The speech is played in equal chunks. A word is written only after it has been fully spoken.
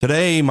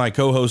Today, my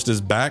co-host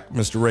is back,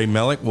 Mr. Ray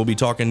Mellick. We'll be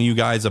talking to you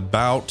guys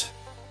about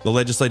the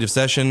legislative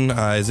session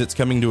as it's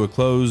coming to a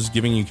close,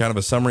 giving you kind of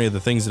a summary of the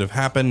things that have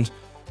happened,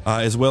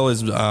 as well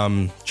as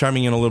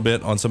chiming in a little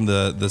bit on some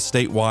of the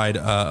statewide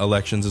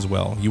elections as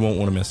well. You won't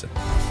want to miss it.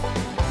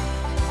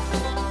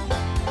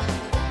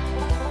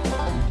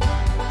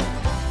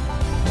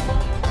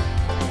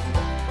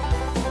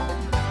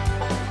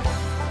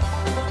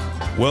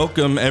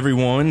 Welcome,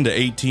 everyone, to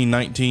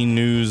 1819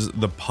 News,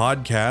 the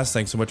podcast.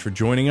 Thanks so much for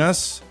joining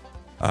us.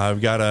 I've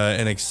got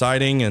an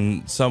exciting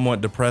and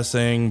somewhat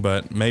depressing,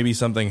 but maybe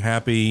something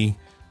happy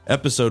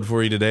episode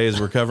for you today as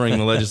we're covering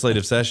the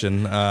legislative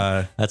session.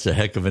 That's a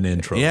heck of an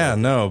intro. Yeah,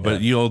 no,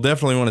 but you'll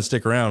definitely want to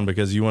stick around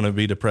because you want to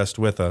be depressed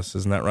with us.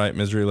 Isn't that right?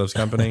 Misery loves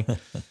company.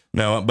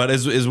 No, but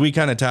as we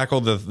kind of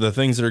tackle the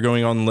things that are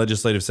going on in the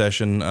legislative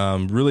session,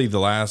 really the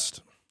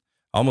last...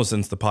 almost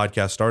since the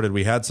podcast started,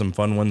 we had some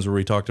fun ones where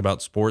we talked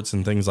about sports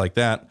and things like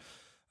that.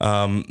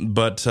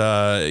 But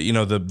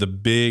the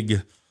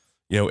big,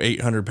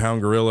 800-pound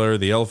gorilla,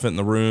 the elephant in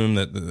the room,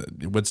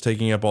 what's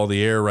taking up all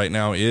the air right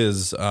now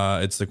is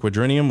it's the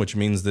quadrennium, which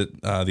means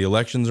that the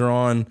elections are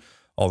on,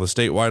 all the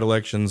statewide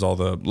elections, all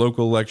the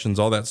local elections,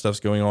 all that stuff's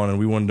going on. And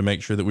we wanted to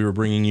make sure that we were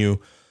bringing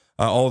you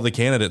all of the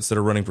candidates that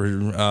are running for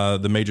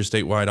the major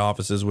statewide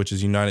offices, which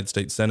is United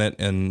States Senate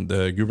and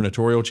the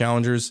gubernatorial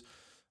challengers.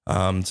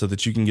 So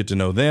that you can get to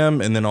know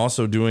them, and then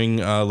also doing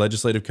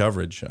legislative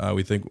coverage.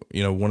 We think,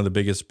 one of the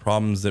biggest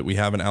problems that we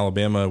have in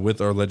Alabama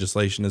with our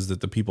legislation is that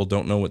the people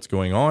don't know what's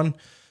going on.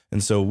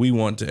 And so we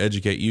want to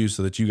educate you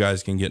so that you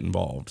guys can get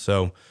involved.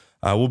 So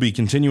we'll be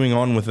continuing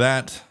on with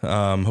that.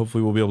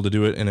 Hopefully we'll be able to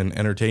do it in an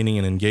entertaining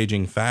and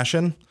engaging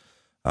fashion.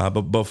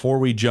 But before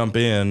we jump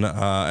in,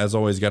 as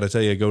always, got to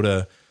tell you, go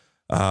to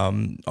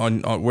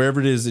on wherever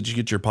it is that you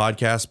get your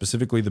podcast.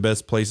 Specifically, the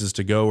best places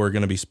to go are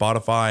going to be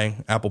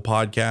Spotify, Apple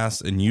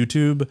Podcasts, and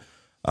YouTube.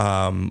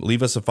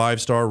 Leave us a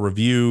 5-star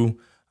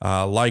review,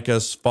 like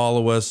us,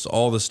 follow us,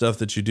 all the stuff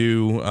that you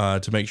do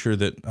to make sure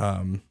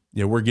that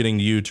we're getting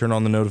to you. Turn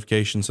on the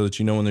notification so that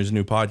you know when there's a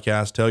new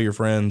podcast. Tell your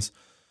friends,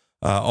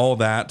 all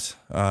that,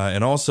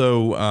 and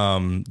also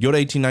go to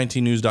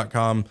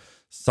 1819news.com.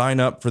 Sign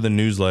up for the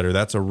newsletter.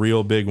 That's a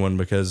real big one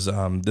because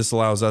this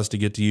allows us to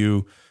get to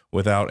you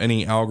without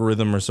any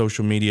algorithm or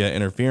social media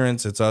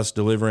interference. It's us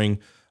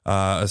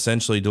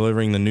essentially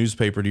delivering the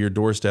newspaper to your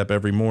doorstep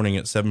every morning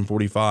at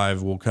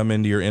 7:45. We'll come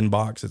into your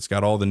inbox. It's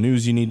got all the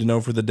news you need to know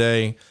for the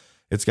day.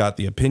 It's got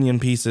the opinion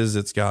pieces.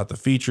 It's got the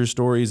feature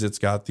stories. It's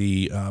got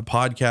the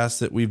podcasts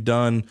that we've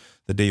done,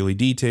 the Daily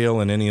Detail,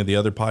 and any of the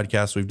other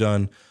podcasts we've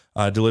done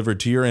delivered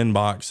to your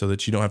inbox so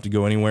that you don't have to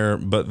go anywhere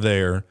but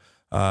there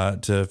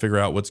to figure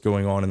out what's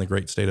going on in the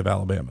great state of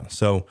Alabama.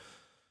 So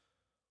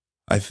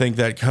I think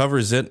that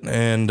covers it,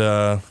 and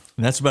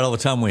that's about all the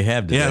time we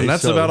have today. Yeah, and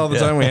that's about all the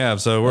time we have.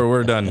 So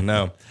we're done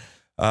now.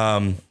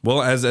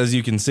 Well, as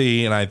you can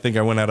see, and I think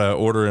I went out of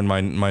order in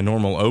my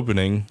normal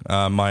opening.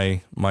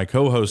 My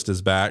co-host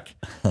is back.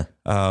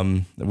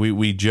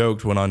 We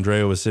joked when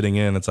Andrea was sitting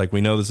in. It's like, we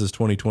know this is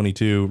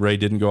 2022. Ray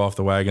didn't go off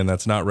the wagon.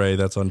 That's not Ray.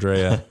 That's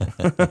Andrea.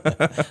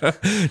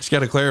 Just got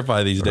to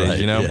clarify these days, right.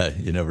 Yeah,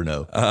 you never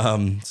know.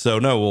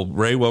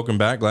 Ray, welcome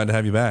back. Glad to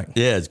have you back.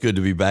 Yeah, it's good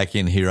to be back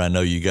in here. I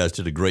know you guys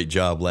did a great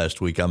job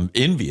last week. I'm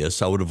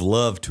envious. I would have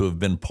loved to have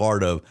been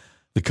part of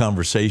the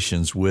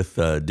conversations with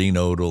Dean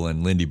Odle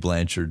and Lindy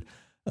Blanchard.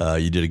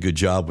 You did a good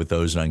job with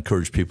those, and I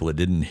encourage people that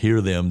didn't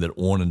hear them, that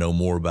want to know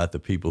more about the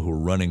people who are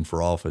running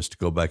for office, to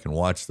go back and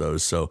watch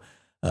those. So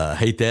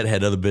hate that,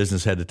 had other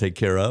business had to take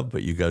care of,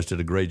 but you guys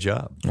did a great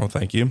job. Well,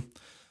 thank you.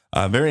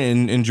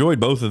 Enjoyed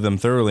both of them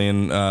thoroughly,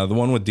 and the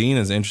one with Dean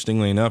is,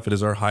 interestingly enough, it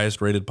is our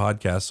highest rated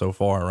podcast so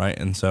far, right?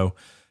 And so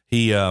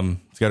he's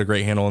got a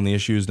great handle on the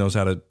issues, knows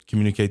how to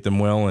communicate them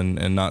well,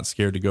 and not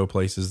scared to go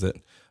places that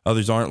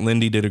others aren't.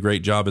 Lindy did a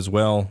great job as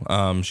well.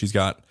 She's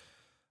got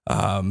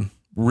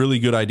really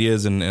good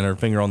ideas and her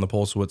finger on the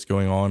pulse of what's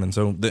going on. And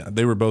so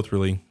they were both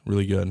really,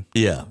 really good.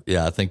 Yeah,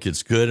 I think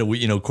it's good. And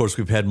we, of course,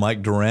 we've had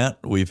Mike Durant,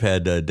 we've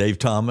had Dave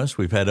Thomas,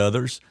 we've had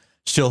others.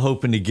 Still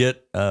hoping to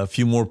get a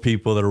few more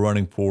people that are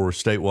running for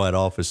statewide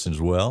office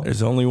as well.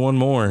 There's only one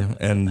more,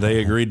 and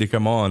they agreed to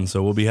come on.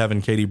 So we'll be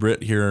having Katie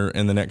Britt here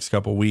in the next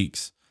couple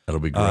weeks.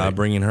 That'll be great.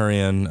 Bringing her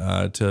in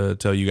to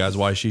tell you guys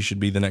why she should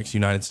be the next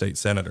United States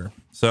Senator.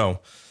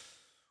 So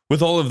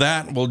with all of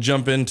that, we'll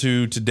jump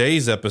into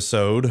today's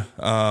episode.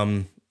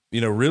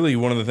 Really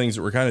one of the things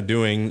that we're kind of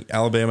doing,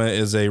 Alabama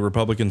is a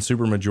Republican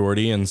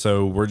supermajority, and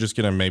so we're just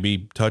going to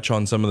maybe touch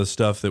on some of the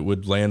stuff that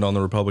would land on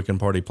the Republican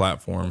Party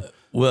platform.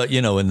 Well,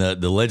 and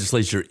the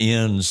legislature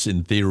ends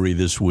in theory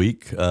this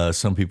week.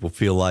 Some people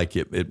feel like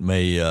it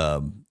may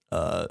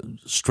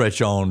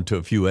stretch on to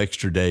a few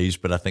extra days,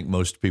 but I think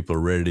most people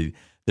are ready.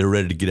 They're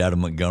ready to get out of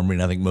Montgomery,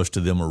 and I think most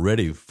of them are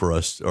ready for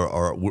us,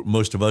 or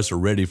most of us are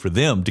ready for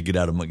them to get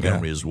out of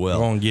Montgomery as well.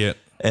 Go on, get.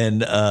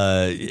 And,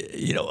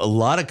 a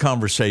lot of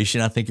conversation.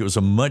 I think it was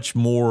a much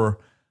more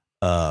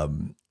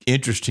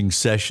interesting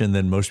session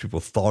than most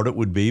people thought it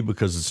would be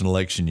because it's an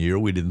election year.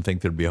 We didn't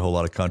think there'd be a whole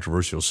lot of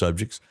controversial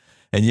subjects.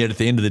 And yet at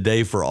the end of the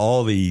day, for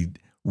all the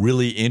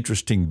really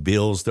interesting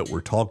bills that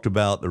were talked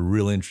about, the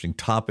real interesting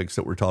topics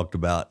that were talked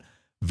about.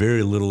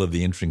 Very little of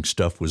the interesting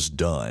stuff was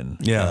done.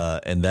 Yeah.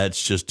 And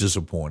that's just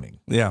disappointing.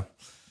 Yeah.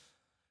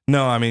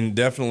 No, I mean,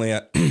 definitely.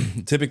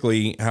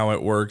 Typically, how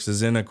it works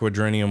is in a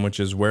quadrennium, which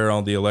is where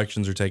all the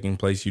elections are taking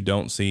place. You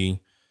don't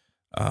see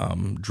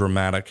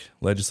dramatic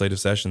legislative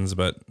sessions,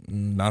 but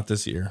not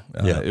this year.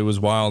 It was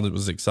wild. It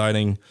was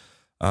exciting.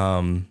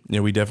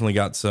 We definitely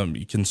got some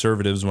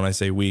conservatives. When I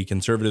say we,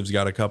 conservatives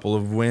got a couple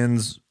of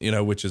wins,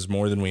 which is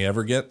more than we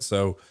ever get.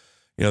 So,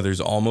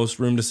 there's almost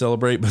room to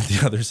celebrate, but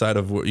the other side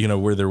of,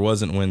 where there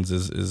wasn't wins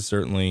is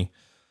certainly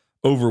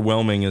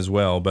overwhelming as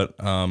well. But,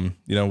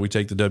 we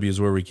take the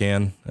W's where we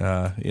can,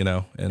 and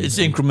it's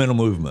incremental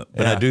movement,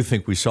 but I do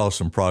think we saw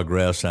some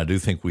progress. And I do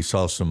think we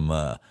saw some,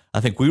 I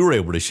think we were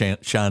able to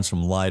shine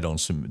some light on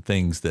some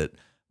things that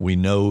we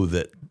know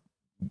that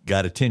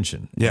got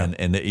attention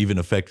and even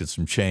affected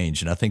some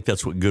change. And I think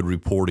that's what good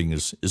reporting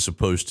is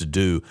supposed to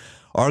do.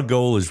 Our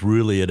goal is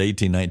really at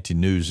 1819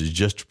 News is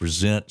just to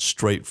present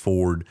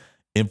straightforward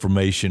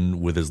information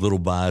with as little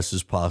bias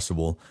as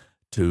possible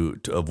to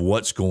of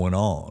what's going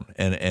on.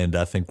 And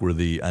I think we're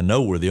the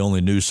only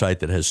news site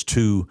that has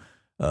two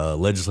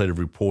legislative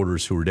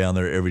reporters who are down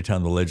there every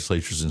time the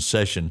legislature's in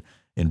session,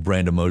 in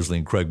Brandon Mosley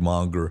and Craig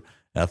Monger.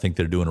 I think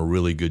they're doing a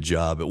really good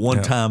job. At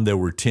one time, there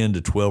were 10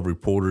 to 12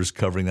 reporters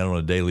covering that on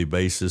a daily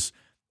basis.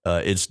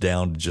 It's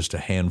down to just a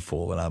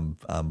handful, and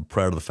I'm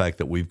proud of the fact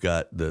that we've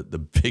got the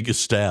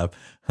biggest staff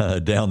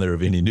down there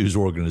of any news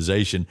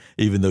organization,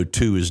 even though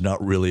 2 is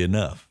not really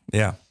enough.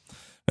 Yeah.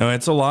 No,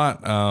 it's a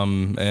lot.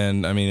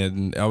 And I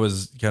mean, I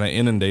was kind of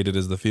inundated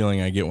is the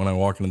feeling I get when I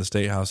walk into the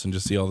State House and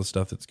just see all the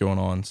stuff that's going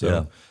on.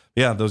 So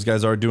yeah, those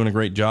guys are doing a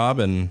great job,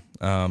 and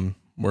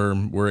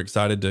we're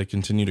excited to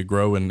continue to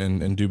grow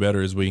and do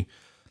better as we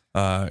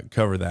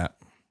cover that.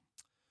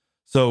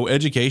 So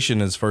education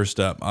is first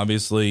up.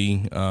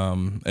 Obviously,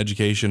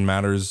 education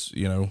matters.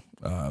 You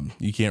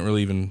can't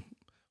really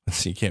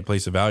you can't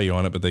place a value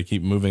on it, but they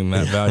keep moving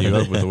that value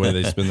up with the way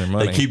they spend their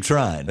money. They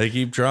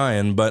keep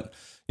trying. But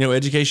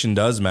education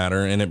does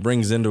matter, and it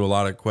brings into a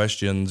lot of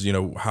questions.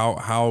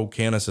 How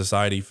can a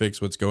society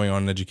fix what's going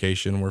on in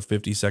education? We're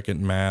 52nd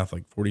in math,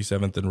 like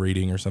 47th in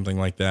reading, or something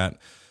like that.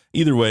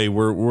 Either way,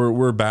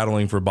 we're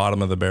battling for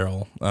bottom of the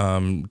barrel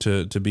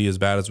to be as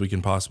bad as we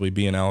can possibly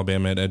be in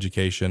Alabama at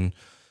education.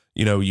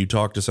 You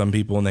talk to some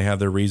people and they have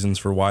their reasons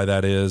for why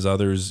that is.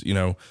 Others,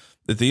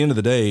 at the end of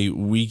the day,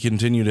 we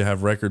continue to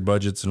have record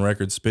budgets and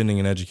record spending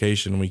in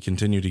education. We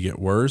continue to get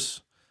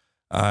worse.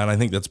 And I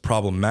think that's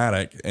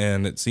problematic.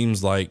 And it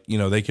seems like,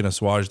 they can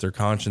assuage their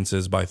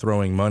consciences by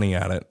throwing money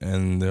at it.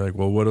 And they're like,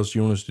 well, what else do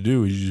you want us to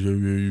do?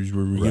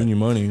 We're giving you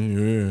money.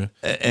 Yeah.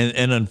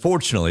 And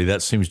unfortunately,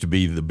 that seems to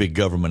be the big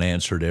government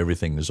answer to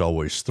everything is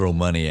always throw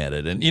money at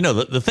it. And,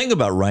 the thing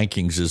about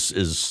rankings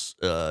is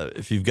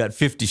if you've got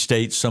 50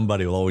 states,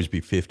 somebody will always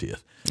be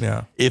 50th.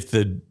 Yeah. If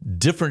the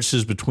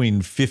differences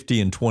between 50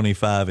 and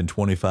 25 and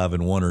 25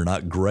 and 1 are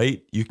not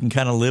great, you can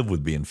kind of live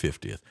with being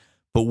 50th.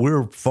 But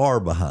we're far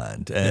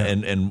behind,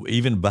 and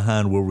even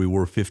behind where we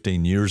were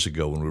 15 years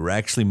ago when we were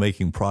actually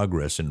making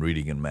progress in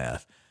reading and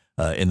math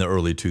in the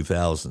early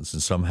 2000s,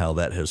 and somehow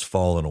that has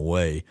fallen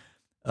away.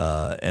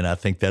 And I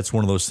think that's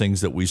one of those things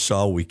that we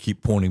saw. We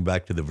keep pointing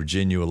back to the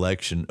Virginia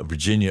election,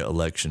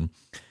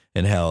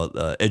 and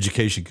how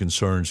education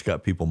concerns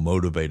got people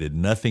motivated.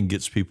 Nothing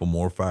gets people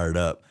more fired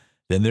up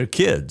than their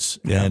kids,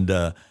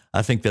 and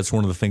I think that's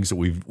one of the things that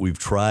we've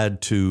tried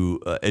to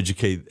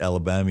educate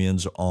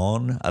Alabamians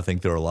on. I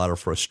think there are a lot of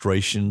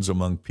frustrations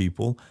among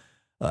people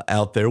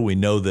out there. We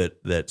know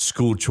that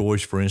school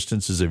choice, for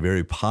instance, is a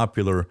very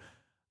popular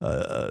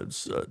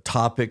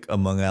topic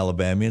among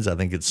Alabamians. I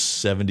think it's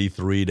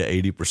 73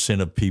 to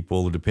 80% of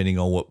people, depending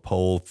on what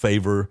poll,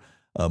 favor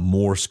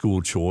more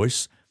school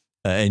choice.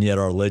 And yet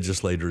our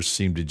legislators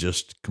seem to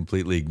just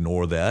completely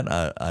ignore that.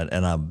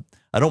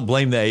 I don't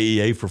blame the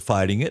AEA for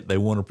fighting it. They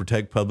want to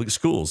protect public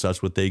schools.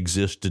 That's what they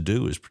exist to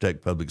do, is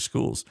protect public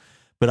schools.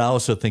 But I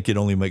also think it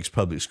only makes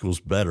public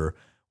schools better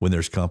when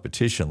there's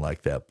competition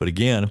like that. But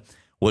again,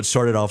 what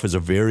started off as a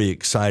very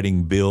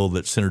exciting bill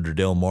that Senator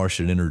Del Marsh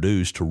had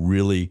introduced to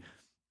really,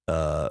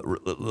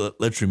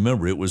 let's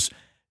remember, it was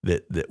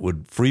that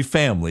would free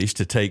families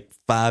to take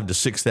 $5,000 to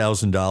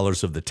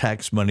 $6,000 of the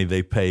tax money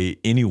they pay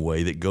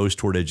anyway that goes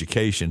toward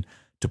education,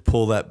 to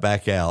pull that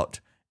back out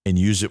and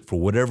use it for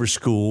whatever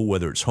school,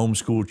 whether it's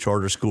homeschool,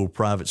 charter school,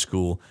 private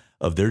school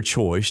of their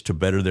choice, to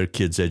better their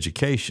kids'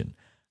 education.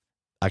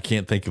 I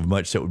can't think of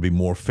much that would be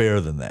more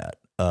fair than that.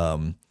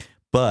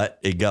 But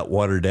it got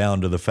watered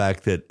down to the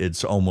fact that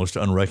it's almost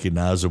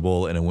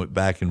unrecognizable, and it went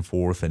back and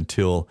forth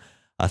until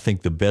I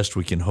think the best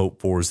we can hope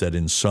for is that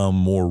in some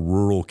more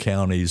rural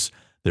counties,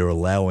 they're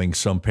allowing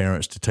some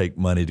parents to take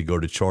money to go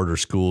to charter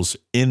schools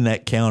in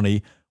that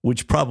county,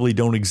 which probably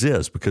don't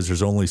exist because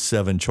there's only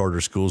 7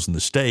 charter schools in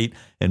the state,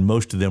 and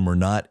most of them are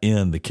not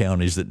in the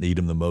counties that need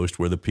them the most,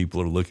 where the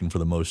people are looking for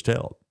the most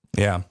help.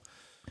 Yeah.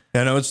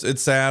 Yeah, no,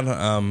 it's sad.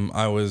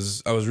 I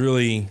was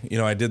really,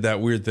 I did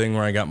that weird thing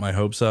where I got my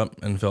hopes up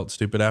and felt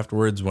stupid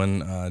afterwards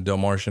when Del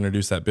Marsh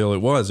introduced that bill. It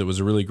was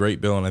a really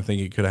great bill, and I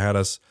think it could have had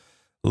us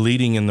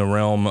leading in the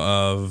realm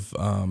of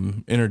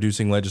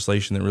introducing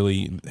legislation that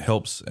really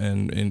helps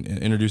and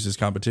introduces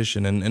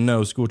competition. And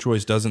no, school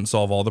choice doesn't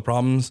solve all the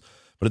problems,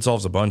 but it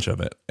solves a bunch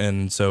of it.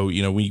 And so,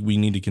 we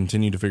need to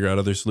continue to figure out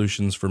other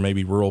solutions for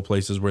maybe rural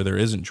places where there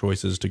isn't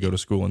choices to go to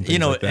school and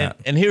things like that.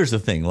 And here's the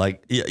thing,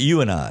 like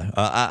you and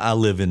I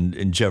live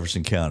in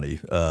Jefferson County,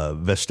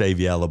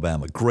 Vestavia,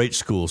 Alabama, great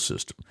school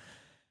system.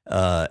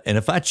 And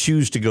if I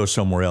choose to go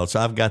somewhere else,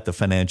 I've got the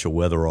financial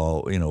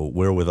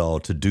wherewithal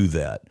to do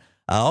that.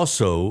 I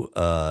also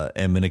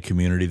am in a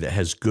community that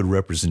has good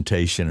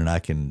representation, and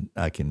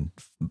I can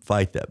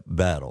fight that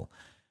battle.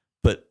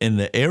 But in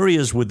the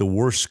areas where the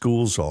worst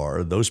schools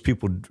are, those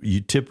people,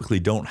 you typically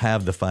don't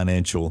have the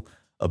financial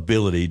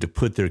ability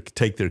to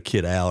take their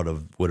kid out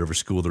of whatever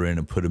school they're in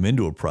and put them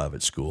into a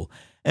private school.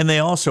 And they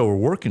also are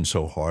working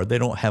so hard, they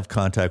don't have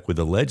contact with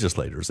the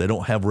legislators. They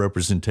don't have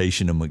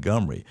representation in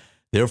Montgomery.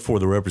 Therefore,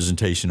 the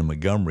representation in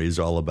Montgomery is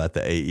all about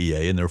the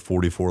AEA and their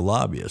 44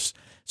 lobbyists.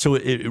 So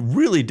it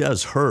really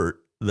does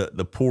hurt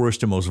the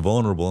poorest and most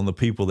vulnerable and the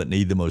people that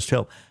need the most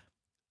help.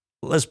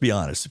 Let's be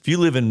honest. If you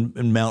live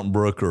in Mountain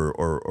Brook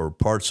or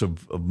parts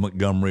of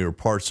Montgomery or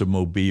parts of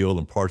Mobile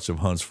and parts of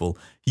Huntsville,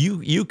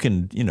 you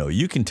can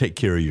take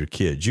care of your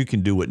kids. You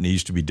can do what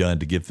needs to be done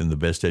to give them the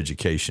best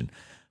education.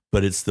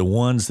 But it's the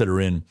ones that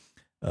are in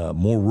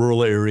more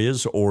rural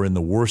areas or in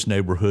the worst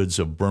neighborhoods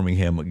of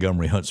Birmingham,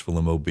 Montgomery, Huntsville,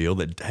 and Mobile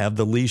that have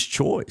the least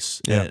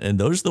choice. Yeah. And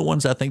those are the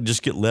ones I think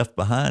just get left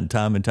behind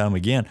time and time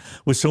again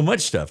with so much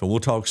stuff. And we'll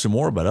talk some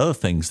more about other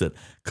things that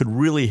could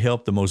really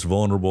help the most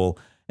vulnerable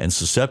and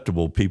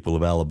susceptible people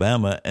of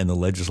Alabama, and the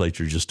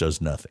legislature just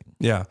does nothing.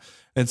 Yeah.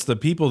 It's the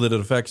people that it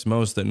affects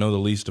most that know the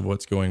least of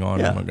what's going on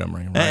in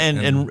Montgomery. Right?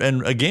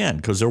 And again,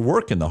 because they're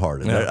working the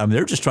hardest. Yeah.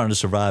 They're just trying to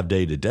survive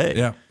day to day.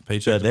 Yeah.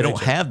 Paycheck to they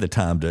don't have the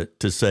time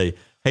to say,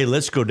 hey,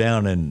 let's go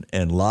down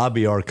and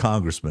lobby our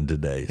congressman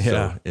today. Yeah.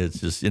 So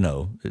it's just,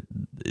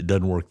 it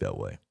doesn't work that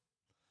way.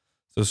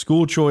 So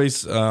school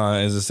choice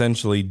is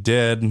essentially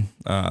dead.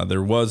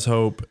 There was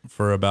hope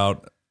for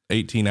about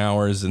 18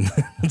 hours and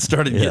it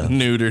started getting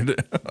neutered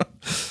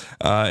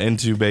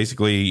into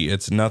basically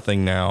it's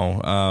nothing now.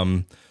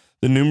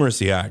 The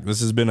Numeracy Act, this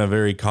has been a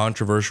very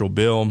controversial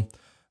bill.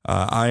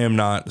 I am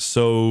not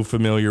so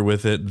familiar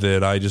with it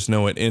that I just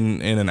know it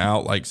in and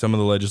out, like some of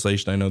the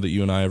legislation I know that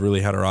you and I have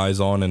really had our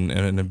eyes on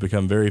and have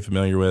become very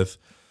familiar with.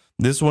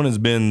 This one has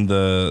been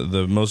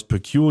the most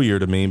peculiar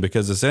to me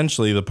because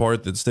essentially the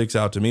part that sticks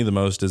out to me the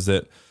most is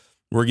that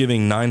we're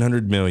giving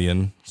 $900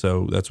 million,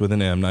 so that's with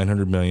an M,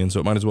 $900 million. So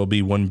it might as well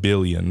be $1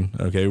 billion.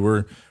 Okay,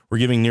 we're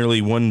giving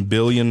nearly $1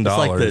 billion. It's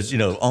like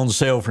on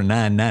sale for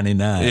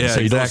 $9.99. Yeah,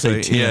 so you exactly.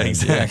 Don't say 10. Yeah,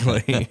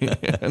 exactly.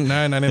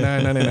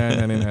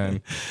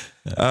 $9.99,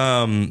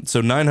 $99.99.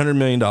 So $900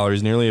 million,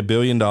 nearly $1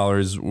 billion.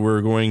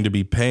 We're going to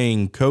be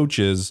paying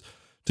coaches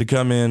to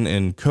come in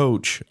and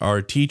coach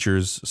our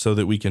teachers so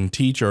that we can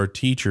teach our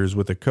teachers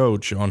with a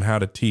coach on how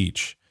to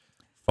teach.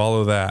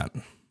 Follow that.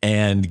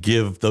 And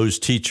give those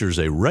teachers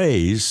a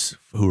raise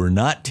who are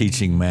not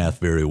teaching math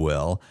very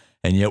well,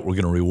 and yet we're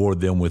going to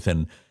reward them with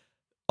an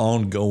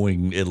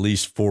ongoing at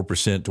least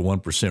 4% to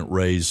 1%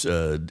 raise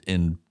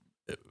in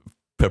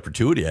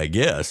perpetuity, I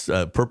guess,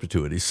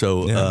 perpetuity.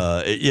 So,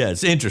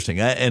 it's interesting.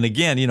 And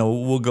again,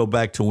 we'll go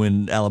back to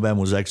when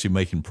Alabama was actually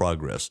making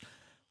progress.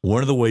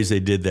 One of the ways they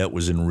did that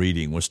was in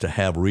reading, was to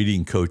have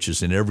reading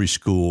coaches in every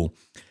school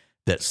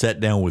that sat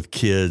down with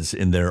kids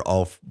in their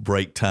off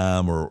break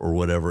time or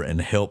whatever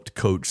and helped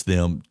coach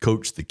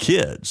the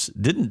kids.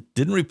 Didn't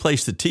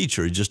replace the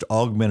teacher. It just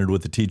augmented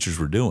what the teachers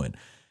were doing.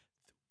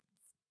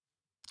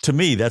 To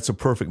me, that's a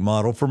perfect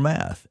model for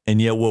math.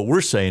 And yet what we're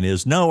saying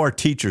is, no, our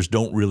teachers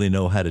don't really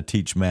know how to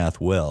teach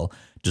math well,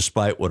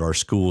 despite what our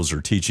schools are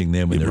teaching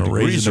them and their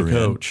degrees are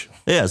coach.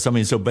 Yes,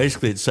 so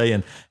basically it's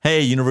saying, hey,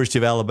 University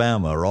of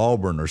Alabama or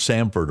Auburn or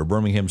Samford or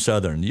Birmingham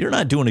Southern, you're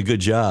not doing a good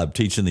job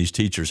teaching these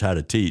teachers how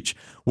to teach.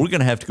 We're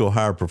going to have to go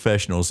hire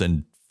professionals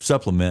and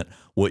supplement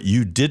what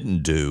you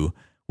didn't do,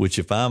 which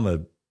if I'm a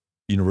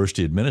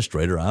university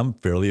administrator, I'm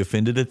fairly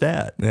offended at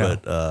that. Yeah.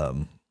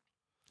 But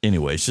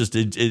anyway, it's just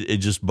it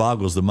just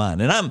boggles the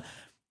mind. And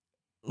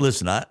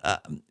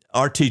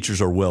our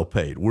teachers are well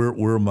paid.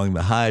 We're among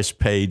the highest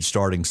paid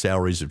starting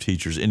salaries of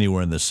teachers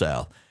anywhere in the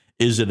South.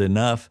 Is it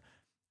enough?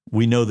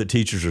 We know that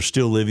teachers are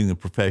still leaving the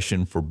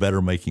profession for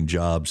better making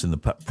jobs in the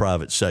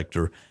private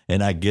sector,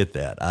 and I get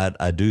that.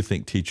 I do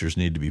think teachers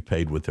need to be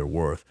paid what they're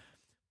worth.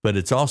 But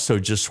it's also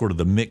just sort of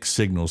the mixed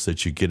signals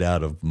that you get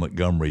out of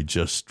Montgomery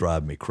just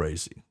drive me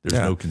crazy.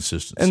 There's no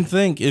consistency. And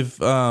think if,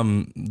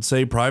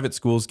 say, private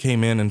schools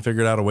came in and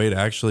figured out a way to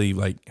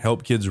actually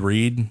help kids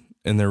read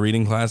in their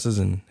reading classes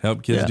and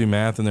help kids do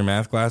math in their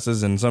math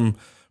classes, and some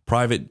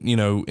private,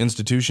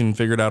 institution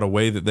figured out a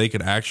way that they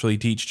could actually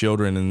teach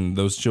children, and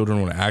those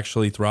children would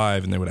actually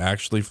thrive and they would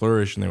actually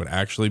flourish and they would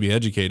actually be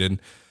educated.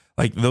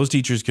 Like, those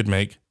teachers could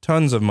make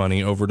tons of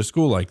money over to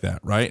school like that,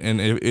 right? And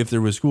if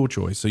there was school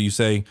choice. So you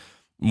say,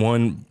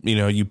 one,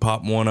 you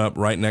pop one up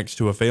right next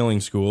to a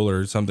failing school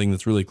or something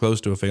that's really close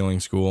to a failing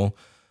school.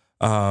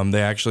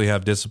 They actually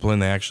have discipline.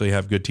 They actually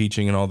have good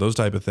teaching and all those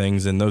type of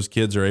things. And those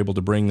kids are able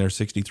to bring their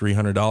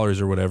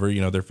 $6,300 or whatever,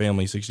 their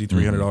family,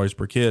 $6,300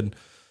 per kid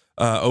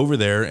over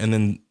there. And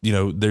then,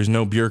 there's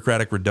no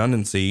bureaucratic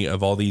redundancy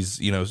of all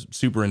these,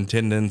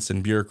 superintendents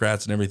and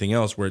bureaucrats and everything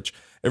else, which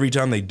every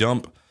time they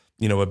dump,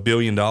 $1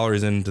 billion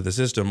into the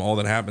system, all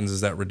that happens is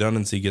that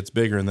redundancy gets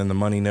bigger and then the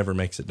money never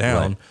makes it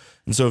down. Right.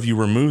 And so if you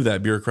remove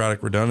that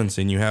bureaucratic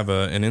redundancy and you have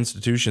an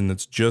institution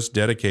that's just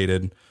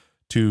dedicated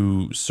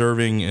to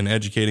serving and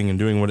educating and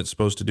doing what it's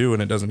supposed to do,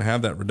 and it doesn't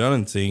have that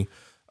redundancy,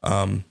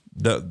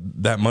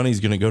 that money's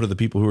going to go to the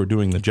people who are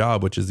doing the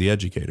job, which is the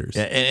educators.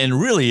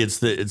 And really,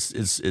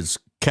 it's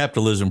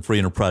capitalism, free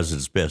enterprise at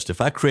its best.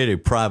 If I create a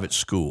private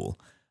school,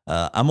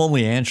 I'm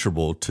only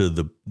answerable to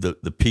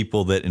the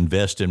people that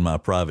invest in my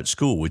private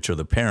school, which are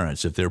the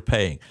parents, if they're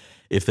paying.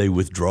 If they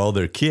withdraw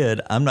their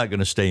kid, I'm not going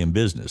to stay in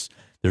business.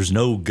 There's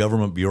no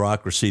government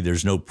bureaucracy.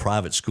 There's no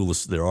private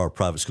schools. There are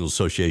private school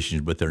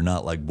associations, but they're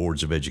not like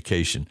boards of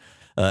education.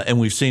 And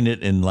we've seen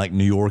it in like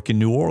New York and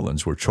New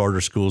Orleans, where charter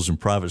schools and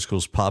private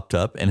schools popped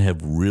up and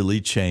have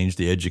really changed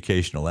the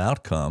educational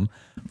outcome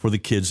for the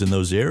kids in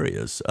those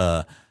areas.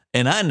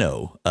 And I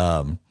know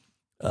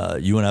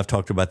you and I have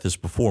talked about this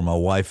before. My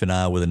wife and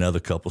I, with another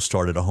couple,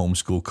 started a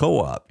homeschool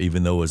co-op.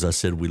 Even though, as I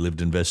said, we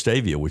lived in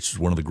Vestavia, which is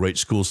one of the great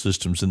school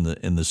systems in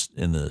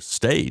the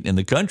state, in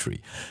the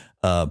country.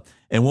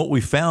 And what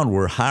we found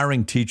were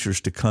hiring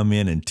teachers to come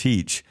in and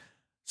teach.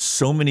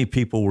 So many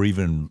people were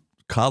even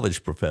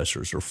college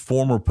professors or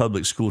former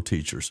public school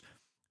teachers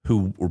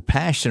who were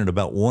passionate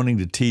about wanting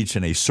to teach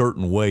in a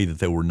certain way that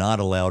they were not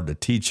allowed to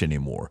teach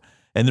anymore.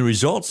 And the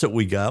results that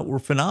we got were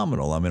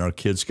phenomenal. I mean, our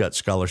kids got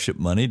scholarship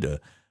money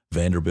to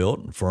Vanderbilt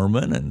and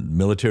Furman and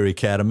military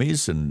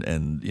academies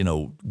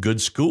and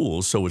good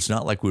schools. So it's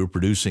not like we were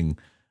producing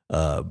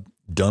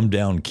dumbed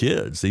down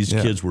kids. These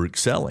kids were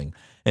excelling.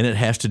 And it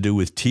has to do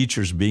with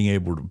teachers being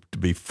able to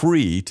be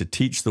free to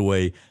teach the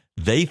way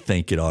they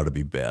think it ought to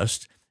be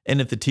best.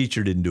 And if the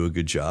teacher didn't do a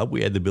good job,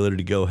 we had the ability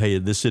to go, hey,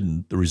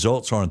 the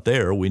results aren't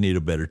there. We need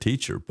a better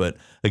teacher. But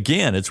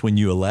again, it's when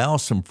you allow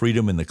some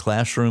freedom in the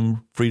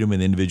classroom, freedom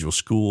in individual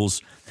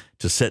schools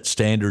to set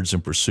standards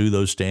and pursue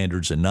those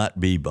standards and not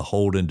be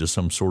beholden to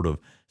some sort of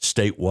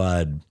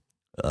statewide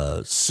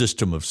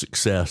system of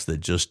success that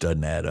just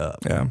doesn't add up.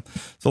 Yeah.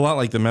 It's a lot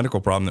like the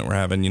medical problem that we're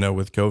having,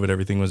 with COVID,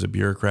 everything was a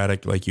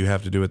bureaucratic, like you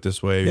have to do it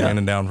this way,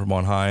 handing down from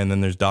on high. And then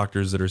there's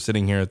doctors that are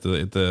sitting here at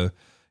the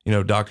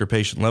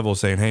doctor-patient level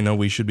saying, hey, no,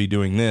 we should be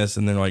doing this.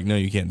 And they're like, no,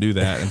 you can't do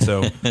that. And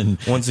so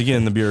once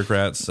again, the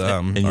bureaucrats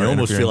and you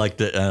almost feel like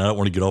that. I don't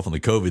want to get off on the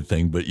COVID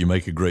thing, but you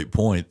make a great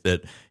point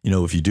that,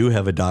 if you do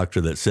have a doctor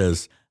that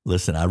says,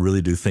 listen, I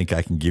really do think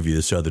I can give you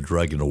this other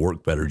drug and it'll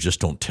work better. Just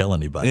don't tell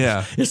anybody.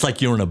 Yeah. It's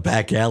like you're in a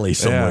back alley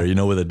somewhere,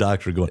 with a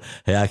doctor going,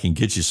 hey, I can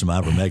get you some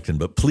ivermectin,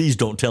 but please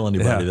don't tell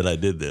anybody that I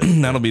did this.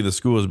 That'll be the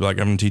schools be like,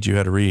 I'm going to teach you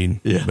how to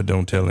read, but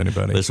don't tell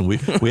anybody. Listen, we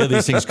have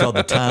these things called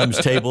the times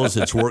tables.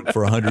 It's worked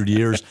for 100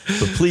 years,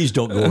 but please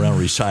don't go around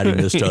reciting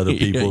this to other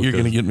people. You're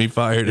going to get me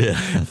fired.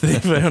 If they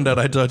found out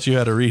I taught you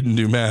how to read and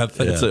do math,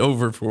 it's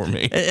over for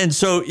me. And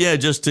so,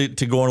 just to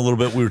go on a little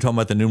bit, we were talking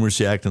about the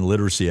Numeracy Act and the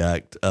Literacy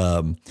Act.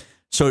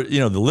 So,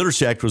 the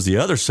Literacy Act was the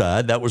other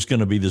side. That was going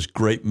to be this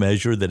great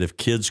measure that if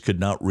kids could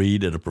not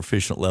read at a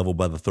proficient level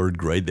by the third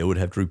grade, they would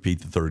have to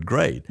repeat the third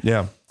grade. Yeah.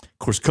 Of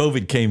course,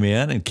 COVID came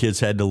in and kids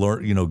had to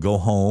learn, go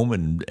home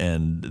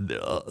and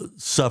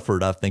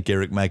suffered. I think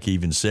Eric Mackey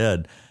even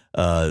said,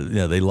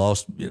 they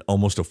lost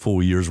almost a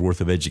full year's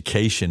worth of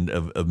education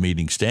of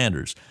meeting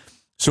standards.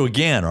 So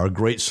again, our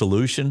great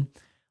solution,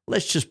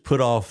 let's just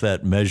put off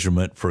that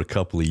measurement for a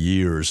couple of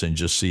years and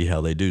just see how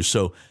they do.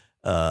 So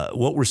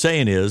what we're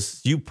saying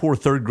is, you poor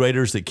third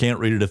graders that can't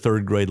read at a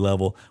third grade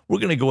level, we're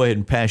going to go ahead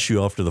and pass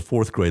you off to the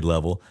fourth grade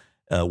level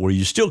where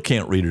you still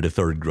can't read at a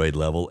third grade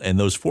level. And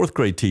those fourth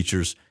grade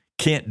teachers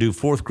can't do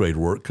fourth grade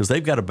work because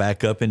they've got to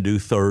back up and do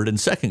third and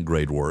second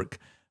grade work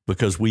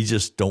because we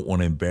just don't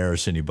want to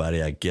embarrass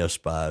anybody, I guess,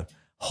 by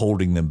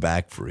holding them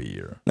back for a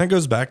year. That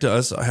goes back to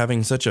us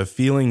having such a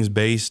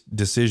feelings-based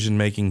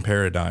decision-making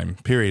paradigm,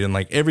 period. And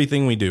like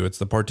everything we do, it's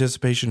the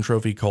participation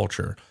trophy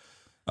culture.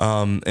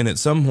 And at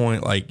some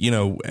point,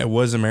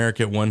 was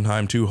America at one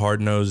time too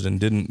hard-nosed and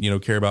didn't,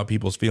 care about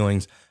people's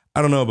feelings?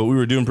 I don't know, but we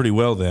were doing pretty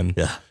well then.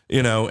 Yeah.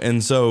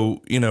 And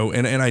so,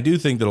 and I do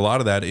think that a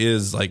lot of that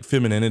is like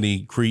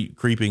femininity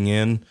creeping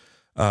in.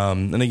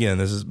 And again,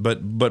 this is,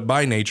 but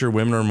by nature,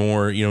 women are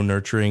more,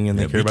 nurturing and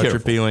they care about your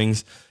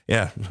feelings.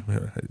 Yeah.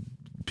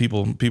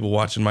 People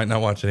watching might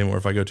not watch anymore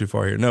if I go too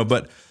far here. No,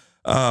 but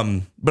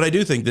I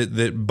do think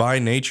that by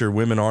nature,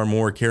 women are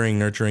more caring,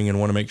 nurturing, and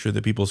want to make sure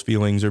that people's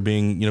feelings are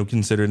being,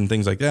 considered and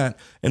things like that.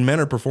 And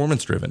men are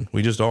performance driven.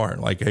 We just are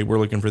like, hey, we're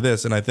looking for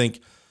this. And I think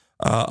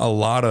a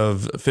lot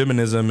of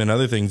feminism and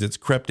other things, it's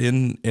crept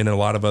in a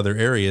lot of other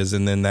areas.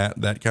 And then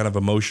that kind of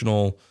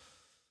emotional,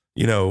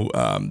 we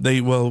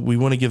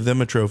want to give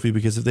them a trophy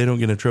because if they don't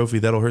get a trophy,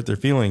 that'll hurt their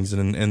feelings.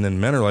 And then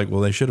men are like,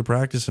 well, they should have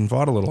practiced and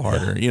fought a little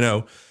harder,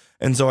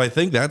 And so I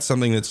think that's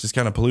something that's just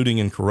kind of polluting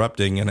and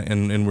corrupting.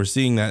 And we're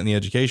seeing that in the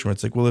education where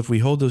it's like, well, if we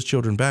hold those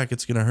children back,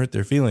 it's going to hurt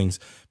their feelings.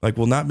 Like,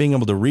 well, not being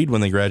able to read when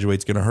they graduate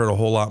is going to hurt a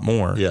whole lot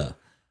more. Yeah.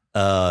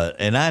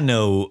 And I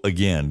know,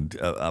 again,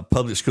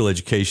 public school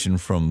education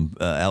from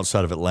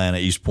outside of Atlanta,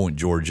 East Point,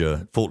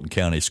 Georgia, Fulton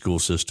County school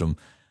system.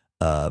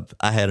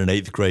 I had an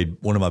 8th grade,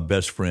 one of my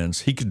best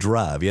friends, he could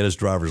drive. He had his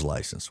driver's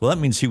license. Well,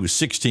 that means he was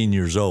 16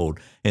 years old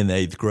in the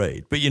 8th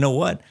grade. But you know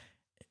what?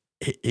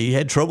 He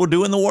had trouble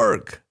doing the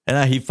work.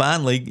 And he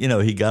finally,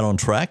 he got on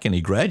track and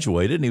he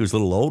graduated, and he was a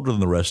little older than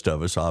the rest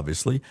of us,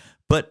 obviously.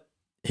 But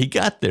he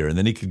got there, and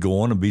then he could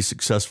go on and be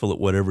successful at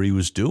whatever he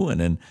was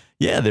doing. And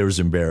yeah, there was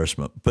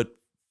embarrassment, but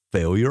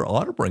failure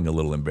ought to bring a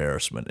little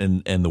embarrassment.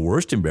 And the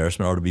worst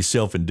embarrassment ought to be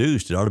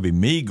self-induced. It ought to be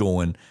me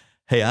going,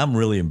 hey, I'm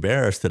really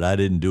embarrassed that I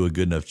didn't do a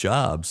good enough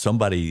job.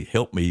 Somebody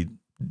help me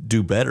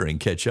do better and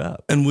catch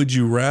up. And would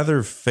you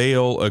rather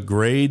fail a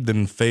grade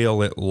than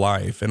fail at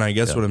life? And I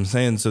guess what I'm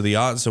saying, so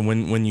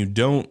when you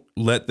don't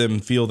let them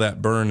feel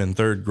that burn in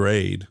 3rd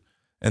grade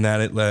and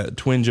that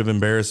twinge of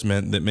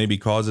embarrassment that maybe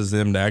causes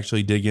them to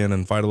actually dig in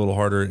and fight a little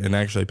harder and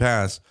actually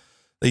pass,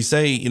 they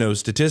say,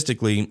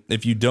 statistically,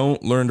 if you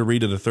don't learn to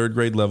read at a 3rd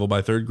grade level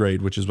by 3rd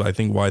grade, which is I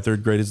think why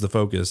 3rd grade is the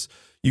focus,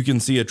 you can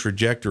see a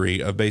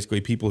trajectory of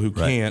basically people who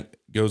can't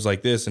goes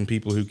like this and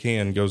people who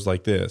can goes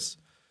like this.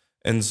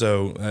 And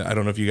so I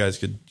don't know if you guys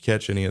could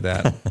catch any of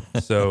that.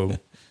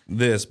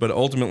 But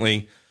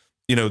ultimately,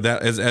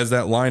 that as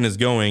that line is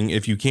going,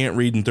 if you can't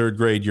read in 3rd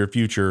grade, your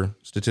future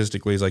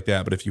statistically is like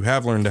that. But if you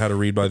have learned how to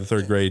read by the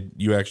 3rd grade,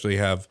 you actually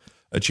have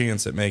a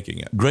chance at making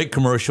it. Great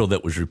commercial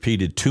that was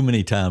repeated too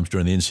many times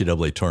during the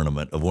NCAA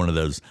tournament of one of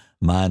those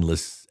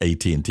mindless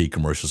AT&T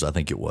commercials, I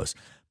think it was.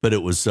 But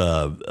it was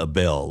a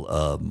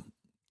Bell,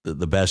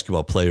 the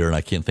basketball player, and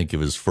I can't think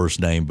of his first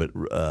name, but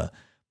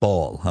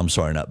Ball. I'm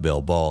sorry, not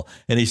Bell, Ball.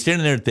 And he's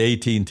standing there at the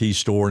AT&T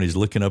store, and he's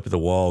looking up at the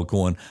wall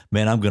going,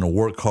 man, I'm going to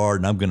work hard,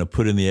 and I'm going to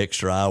put in the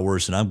extra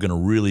hours, and I'm going to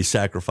really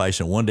sacrifice,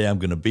 and one day I'm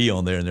going to be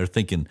on there. And they're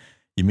thinking,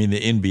 you mean the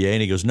NBA?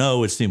 And he goes,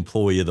 no, it's the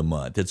employee of the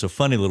month. It's a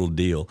funny little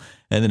deal.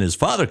 And then his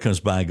father comes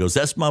by and goes,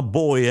 that's my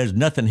boy. There's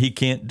nothing he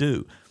can't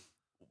do.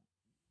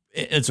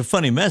 It's a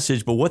funny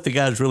message, but what the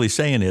guy's really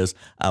saying is,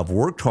 I've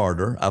worked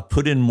harder, I've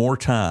put in more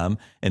time,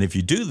 and if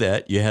you do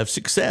that, you have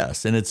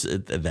success. And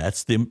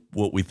that's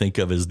what we think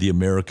of as the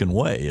American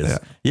way.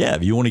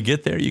 If you want to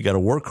get there, you got to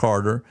work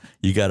harder,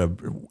 you got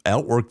to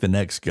outwork the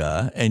next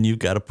guy, and you've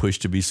got to push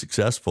to be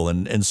successful.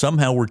 And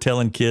somehow we're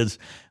telling kids,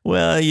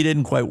 well, you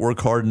didn't quite work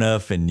hard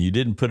enough, and you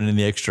didn't put in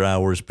the extra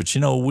hours, but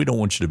we don't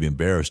want you to be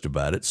embarrassed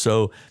about it.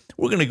 So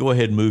we're going to go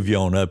ahead and move you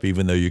on up,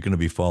 even though you're going to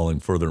be falling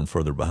further and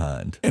further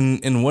behind.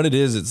 And what it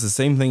is, it's the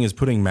same thing as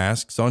putting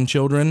masks on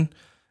children.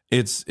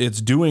 It's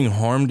doing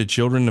harm to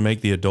children to make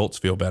the adults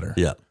feel better.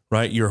 Yeah.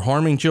 Right? You're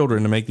harming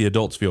children to make the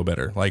adults feel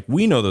better. Like,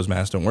 we know those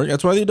masks don't work.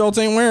 That's why the adults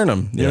ain't wearing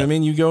them. You know what I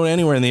mean? You go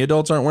anywhere and the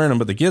adults aren't wearing them,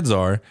 but the kids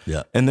are.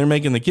 Yeah. And they're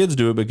making the kids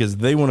do it because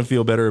they want to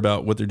feel better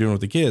about what they're doing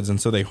with the kids.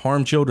 And so they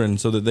harm children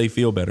so that they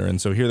feel better.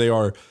 And so here they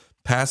are,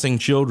 passing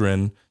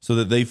children so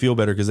that they feel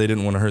better because they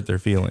didn't want to hurt their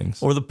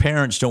feelings. Or the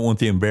parents don't want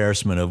the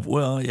embarrassment of,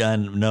 well, yeah, I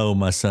know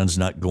my son's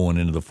not going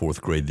into the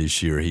 4th grade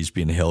this year. He's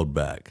being held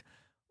back.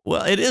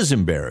 Well, it is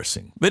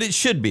embarrassing, but it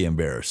should be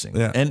embarrassing.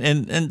 Yeah.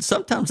 And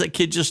sometimes that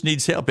kid just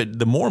needs help.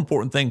 The more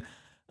important thing,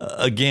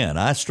 again,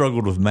 I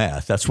struggled with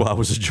math. That's why I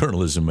was a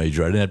journalism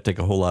major. I didn't have to take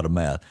a whole lot of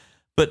math.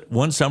 But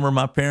one summer,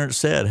 my parents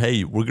said,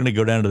 hey, we're going to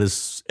go down to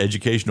this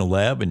educational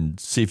lab and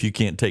see if you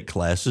can't take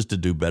classes to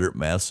do better at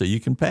math so you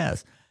can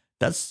pass.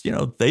 That's,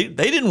 they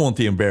didn't want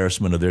the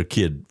embarrassment of their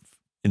kid,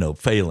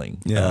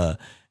 failing. Yeah.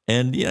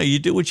 And, you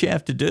do what you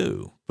have to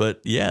do.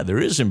 But, yeah, there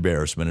is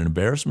embarrassment, and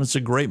embarrassment's a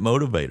great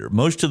motivator.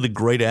 Most of the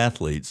great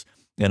athletes,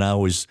 and I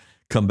always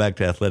come back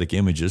to Athletic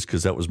Images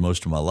because that was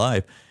most of my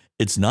life,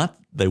 it's not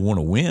they want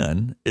to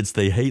win, it's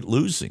they hate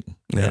losing.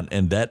 Yeah.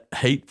 And that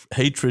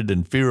hatred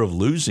and fear of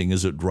losing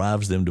is what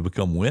drives them to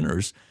become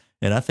winners.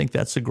 And I think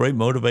that's a great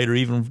motivator.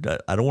 Even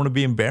I don't want to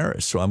be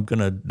embarrassed, so I'm going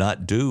to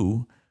not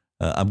do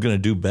I'm going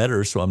to do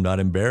better so I'm not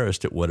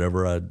embarrassed at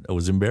whatever I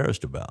was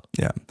embarrassed about.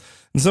 Yeah.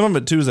 And some of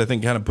it, too, is I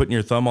think kind of putting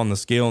your thumb on the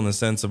scale in the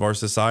sense of our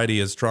society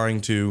is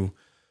trying to,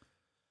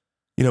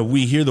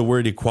 we hear the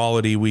word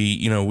equality. We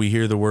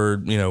hear the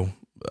word,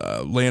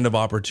 land of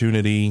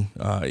opportunity,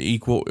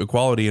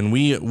 equality. And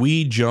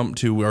we jump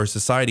to, our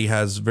society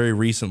has very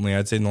recently,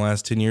 I'd say in the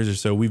last 10 years or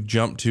so, we've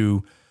jumped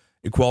to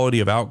equality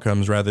of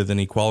outcomes rather than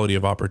equality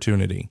of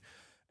opportunity.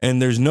 And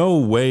there's no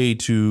way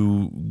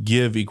to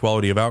give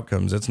equality of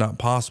outcomes. That's not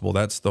possible.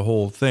 That's the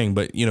whole thing.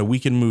 But, we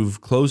can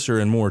move closer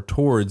and more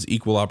towards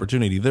equal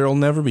opportunity. There'll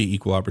never be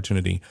equal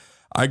opportunity.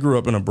 I grew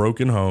up in a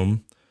broken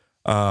home.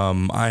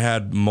 I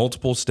had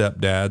multiple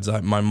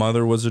stepdads. My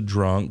mother was a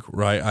drunk,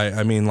 right?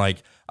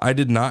 I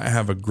did not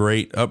have a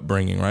great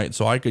upbringing, right?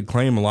 So I could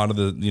claim a lot of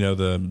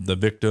the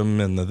victim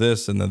and the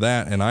this and the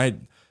that. And I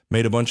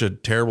made a bunch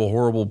of terrible,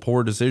 horrible,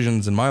 poor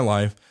decisions in my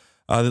life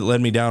that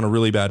led me down a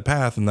really bad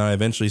path. And then I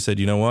eventually said,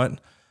 you know what?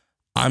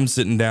 I'm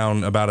sitting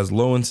down about as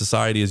low in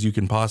society as you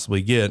can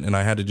possibly get. And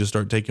I had to just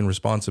start taking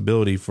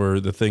responsibility for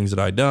the things that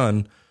I'd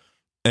done.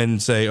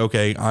 and say,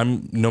 okay,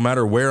 no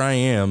matter where I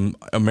am,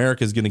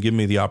 America is going to give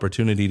me the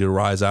opportunity to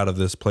rise out of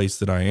this place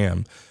that I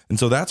am. And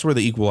so that's where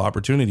the equal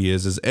opportunity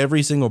is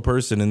every single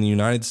person in the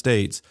United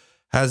States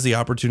has the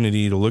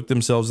opportunity to look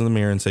themselves in the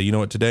mirror and say, you know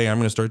what, today I'm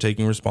going to start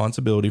taking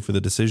responsibility for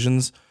the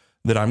decisions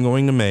that I'm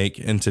going to make.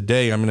 And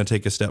today I'm going to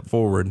take a step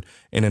forward.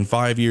 And in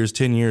 5 years,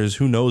 10 years,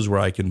 who knows where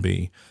I can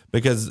be?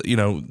 Because,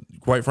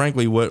 quite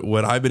frankly,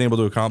 what I've been able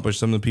to accomplish,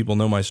 some of the people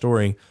know my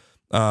story,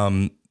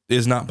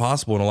 is not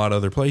possible in a lot of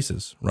other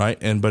places, right?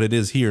 But it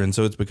is here. And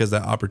so it's because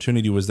that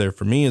opportunity was there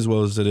for me as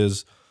well as it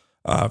is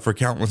for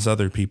countless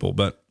other people.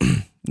 But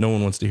no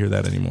one wants to hear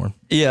that anymore.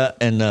 Yeah,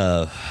 and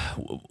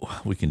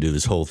we can do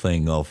this whole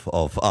thing of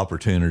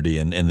opportunity,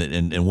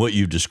 and what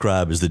you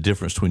describe is the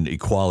difference between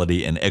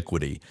equality and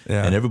equity.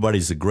 Yeah. And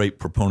everybody's a great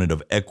proponent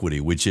of equity,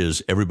 which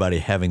is everybody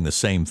having the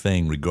same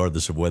thing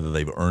regardless of whether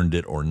they've earned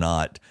it or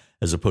not,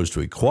 as opposed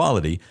to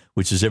equality,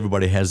 which is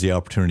everybody has the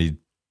opportunity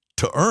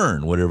to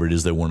earn whatever it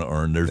is they want to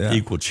earn. There's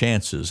equal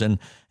chances. And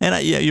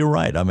you're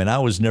right. I mean, I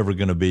was never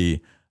going to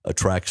be a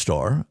track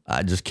star.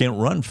 I just can't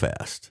run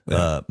fast.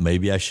 Yeah.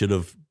 Maybe I should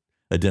have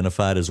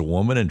identified as a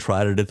woman and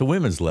tried it at the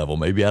women's level.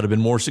 Maybe I'd have been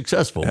more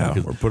successful. Yeah,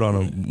 or put on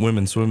a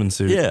women's swimming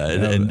suit. Yeah,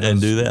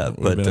 and do that.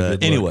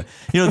 But anyway,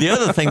 the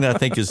other thing that I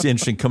think is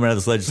interesting coming out of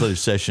this legislative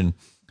session,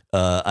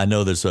 I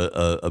know there's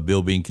a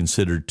bill being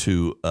considered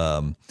to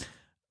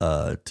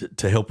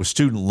help with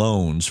student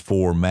loans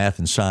for math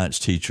and science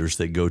teachers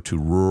that go to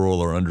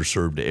rural or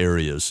underserved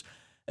areas.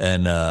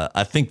 And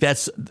I think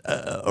that's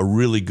a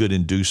really good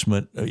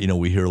inducement.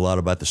 We hear a lot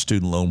about the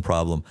student loan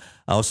problem.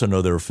 I also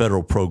know there are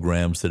federal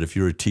programs that if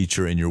you're a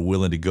teacher and you're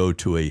willing to go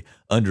to a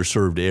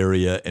underserved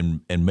area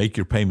and make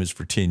your payments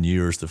for 10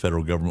 years, the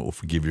federal government will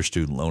forgive your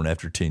student loan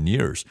after 10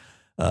 years.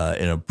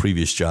 In a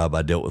previous job,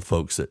 I dealt with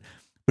folks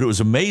but it was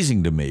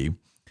amazing to me.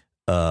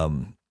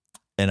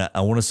 And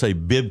I want to say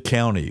Bibb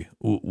County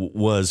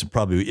was,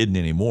 probably isn't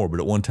anymore, but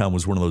at one time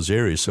was one of those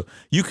areas. So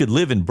you could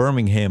live in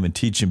Birmingham and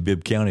teach in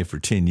Bibb County for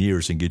 10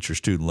 years and get your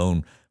student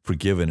loan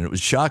forgiven. And it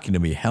was shocking to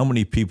me how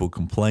many people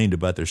complained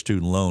about their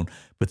student loan,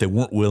 but they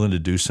weren't willing to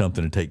do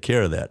something to take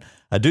care of that.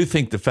 I do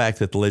think the fact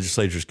that the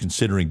legislature is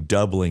considering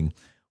doubling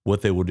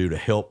what they will do to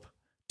help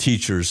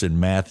teachers in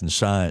math and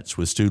science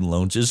with student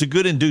loans is a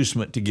good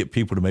inducement to get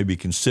people to maybe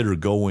consider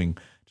going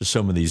to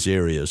some of these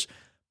areas.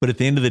 But at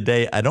the end of the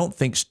day, I don't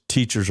think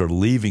teachers are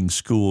leaving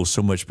school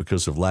so much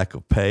because of lack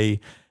of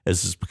pay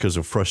as it's because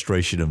of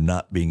frustration of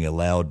not being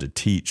allowed to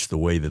teach the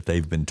way that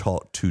they've been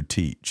taught to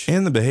teach.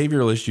 And the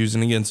behavioral issues.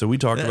 And again, so we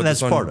talked about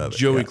this on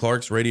Joey yeah.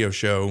 Clark's radio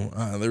show.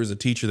 There was a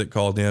teacher that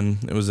called in.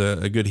 It was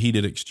a good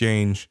heated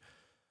exchange.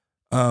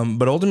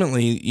 But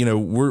ultimately,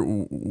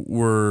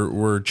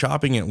 we're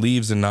chopping at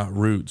leaves and not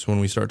roots when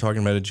we start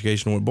talking about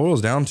education. What it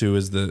boils down to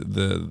is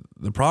the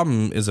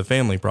problem is a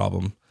family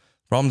problem.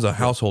 Problem's a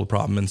household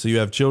problem. And so you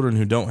have children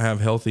who don't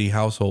have healthy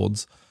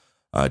households,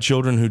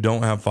 children who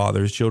don't have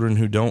fathers, children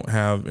who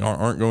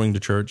aren't going to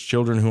church,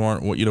 children who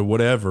aren't,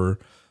 whatever,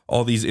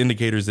 all these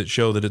indicators that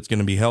show that it's going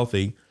to be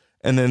healthy.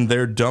 And then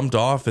they're dumped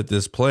off at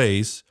this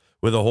place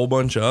with a whole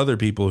bunch of other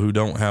people who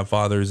don't have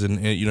fathers. And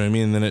you know what I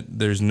mean? And then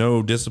there's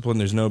no discipline,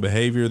 there's no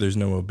behavior, there's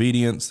no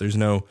obedience, there's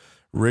no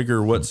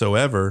rigor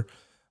whatsoever.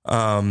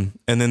 And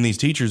then these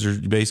teachers are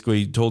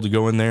basically told to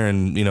go in there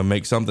and,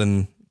 make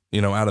something,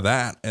 out of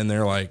that. And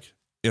they're like,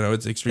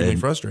 it's extremely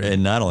frustrating.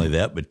 And not only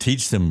that, but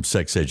teach them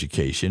sex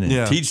education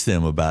and teach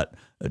them about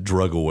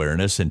drug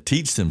awareness and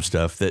teach them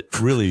stuff that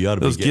really you ought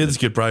to those be kids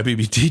could probably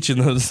be teaching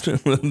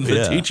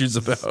the teachers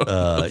about.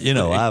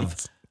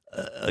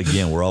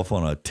 Again, we're off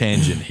on a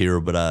tangent here,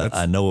 but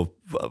I know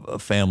a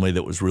family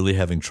that was really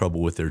having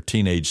trouble with their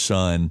teenage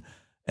son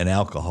and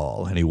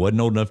alcohol, and he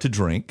wasn't old enough to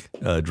drink.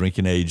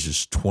 Drinking age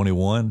is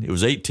 21. It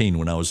was 18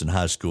 when I was in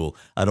high school.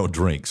 I don't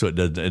drink, so it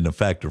isn't a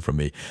factor for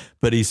me.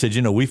 But he said,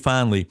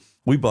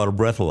 we bought a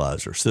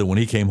breathalyzer so that when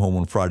he came home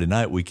on Friday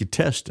night, we could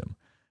test him.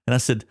 And I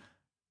said,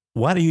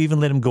 why do you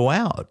even let him go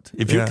out?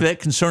 If you're that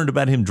concerned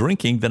about him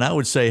drinking, then I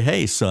would say,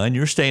 hey, son,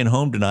 you're staying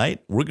home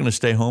tonight. We're going to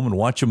stay home and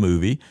watch a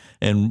movie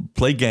and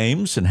play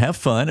games and have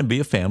fun and be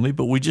a family,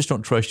 but we just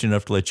don't trust you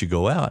enough to let you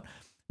go out.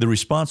 The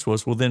response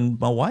was, well, then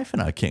my wife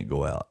and I can't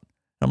go out.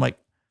 I'm like,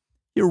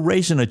 you're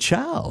raising a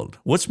child.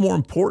 What's more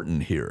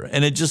important here?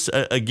 And it just,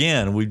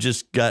 again, we've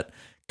just got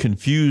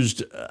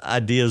confused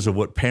ideas of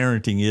what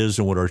parenting is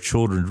and what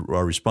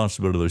our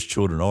responsibility to those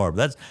children are.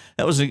 But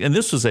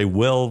this was a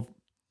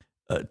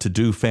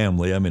well-to-do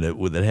family. I mean,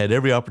 that had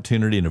every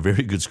opportunity and a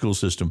very good school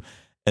system.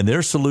 And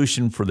their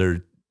solution for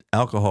their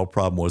alcohol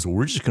problem was, well,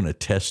 we're just going to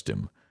test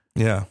him.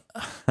 Yeah.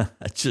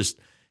 I just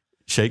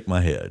shake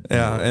my head.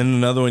 Yeah. And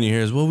another one you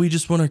hear is, well, we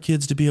just want our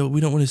kids to we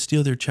don't want to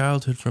steal their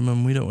childhood from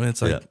them. We don't want,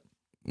 it's like,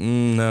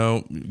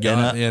 no.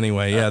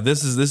 Anyway,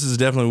 this is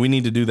definitely, we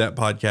need to do that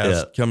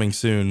podcast coming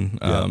soon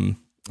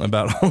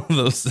about all of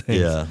those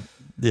things.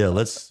 Yeah.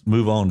 Let's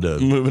moving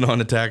on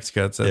to tax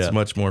cuts. That's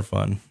much more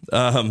fun.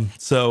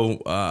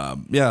 So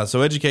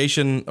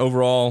education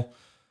overall,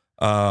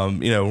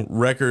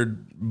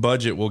 record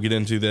budget. We'll get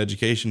into the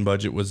education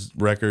budget was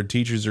record.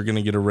 Teachers are going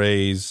to get a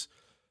raise.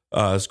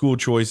 School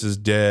choice is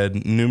dead.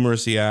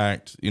 Numeracy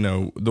Act.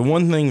 The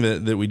one thing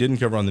that we didn't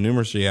cover on the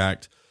Numeracy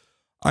Act,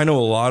 I know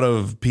a lot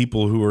of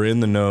people who are in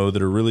the know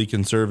that are really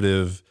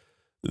conservative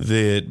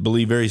that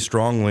believe very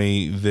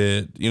strongly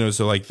that,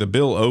 so like the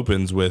bill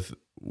opens with,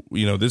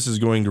 this is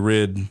going to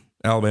rid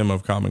Alabama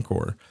of Common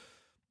Core.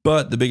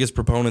 But the biggest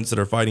proponents that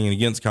are fighting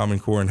against Common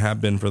Core and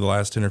have been for the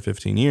last 10 or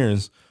 15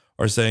 years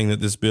are saying that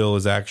this bill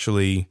is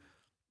actually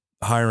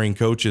hiring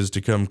coaches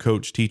to come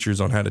coach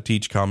teachers on how to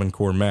teach Common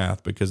Core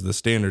math because the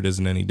standard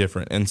isn't any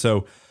different. And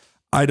so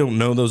I don't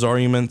know those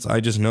arguments.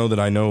 I just know that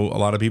I know a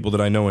lot of people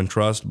that I know and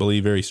trust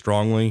believe very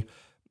strongly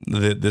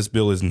that this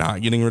bill is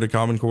not getting rid of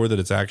Common Core, that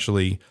it's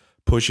actually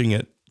pushing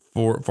it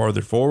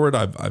farther forward.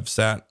 I've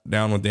sat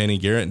down with Danny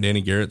Garrett, and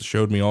Danny Garrett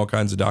showed me all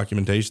kinds of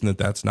documentation that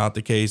that's not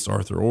the case.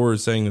 Arthur Orr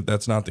is saying that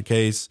that's not the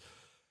case.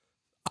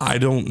 I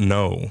don't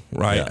know,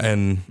 right?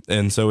 Yeah.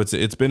 And so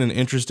it's been an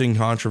interesting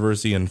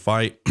controversy and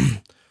fight.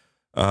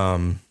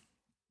 I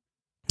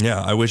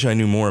wish I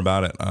knew more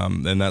about it.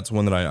 And that's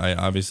one that I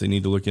obviously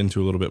need to look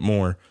into a little bit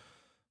more.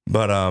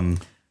 But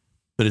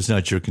it's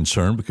not your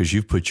concern because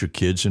you've put your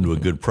kids into a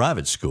good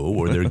private school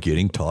where they're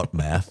getting taught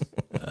math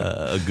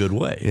a good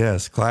way.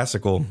 Yes,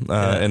 classical.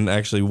 And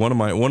actually, one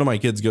of my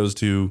kids goes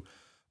to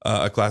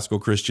a classical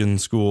Christian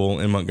school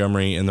in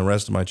Montgomery, and the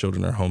rest of my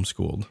children are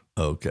homeschooled.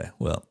 Okay,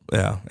 well,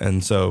 yeah,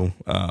 and so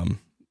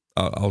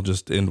I'll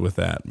just end with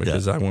that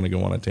because I want to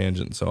go on a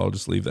tangent, so I'll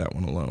just leave that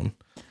one alone.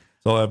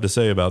 That's all I have to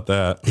say about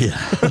that. Yeah,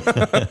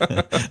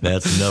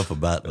 that's enough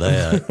about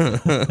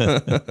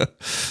that.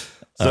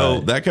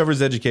 So that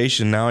covers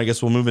education. Now I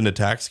guess we'll move into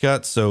tax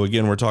cuts. So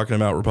again, we're talking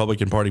about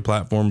Republican Party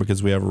platform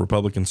because we have a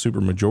Republican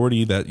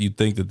supermajority. That you'd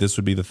think that this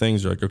would be the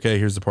things. You're like, okay,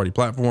 here's the party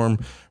platform.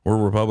 We're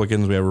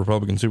Republicans. We have a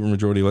Republican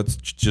supermajority. Let's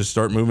just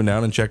start moving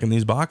down and checking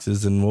these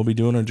boxes, and we'll be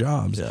doing our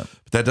jobs. Yeah.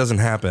 But that doesn't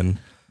happen.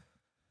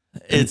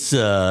 It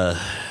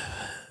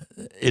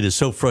is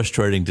so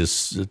frustrating to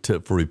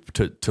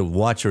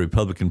watch a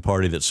Republican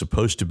Party that's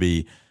supposed to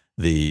be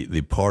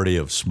the party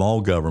of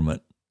small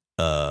government,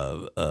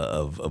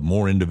 of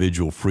more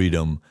individual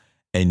freedom,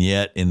 and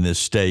yet in this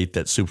state,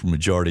 that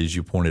supermajority, as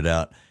you pointed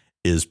out,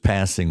 is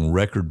passing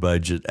record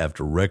budget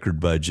after record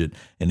budget,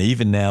 and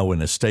even now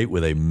in a state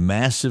with a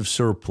massive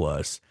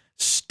surplus,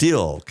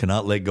 still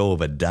cannot let go of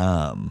a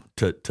dime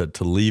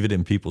to leave it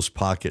in people's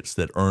pockets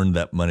that earned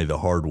that money the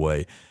hard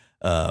way.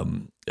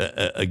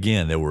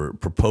 Again, there were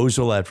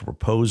proposal after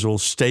proposal,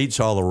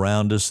 states all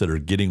around us that are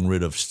getting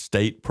rid of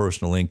state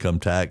personal income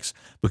tax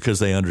because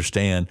they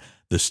understand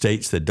the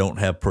states that don't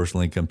have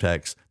personal income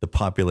tax, the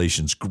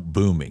population's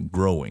booming,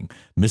 growing.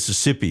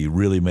 Mississippi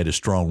really made a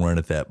strong run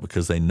at that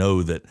because they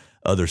know that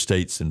other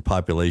states and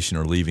population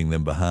are leaving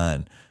them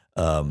behind.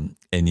 And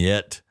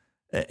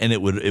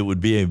it would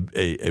be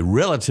a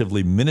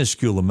relatively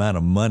minuscule amount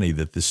of money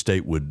that the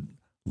state would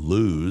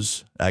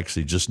lose,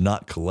 actually just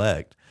not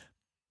collect,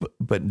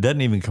 but it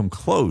doesn't even come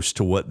close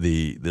to what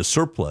the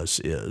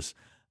surplus is.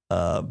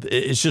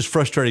 It's just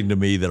frustrating to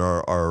me that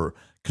our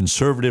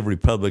conservative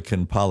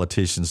Republican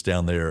politicians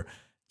down there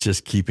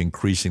just keep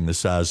increasing the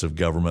size of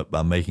government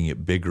by making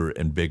it bigger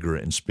and bigger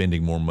and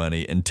spending more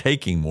money and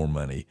taking more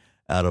money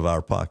out of our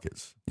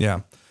pockets. Yeah,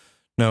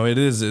 no, it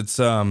is. It's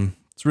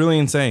really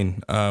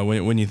insane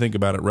when you think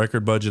about it.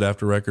 Record budget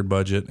after record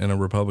budget in a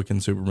Republican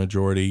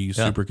supermajority,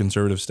 super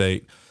conservative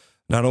state.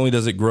 Not only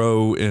does it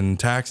grow in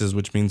taxes,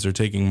 which means they're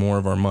taking more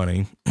of our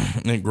money,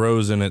 it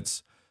grows in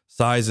its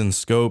size and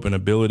scope and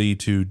ability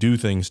to do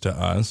things to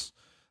us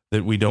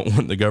that we don't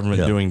want the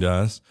government doing to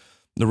us.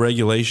 The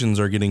regulations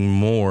are getting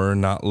more,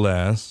 not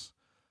less.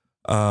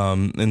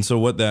 And so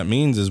what that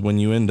means is when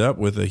you end up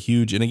with a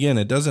huge, and again,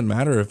 it doesn't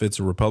matter if it's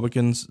a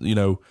Republicans,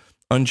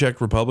 unchecked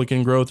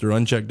Republican growth or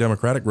unchecked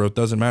Democratic growth,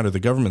 doesn't matter. The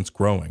government's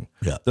growing.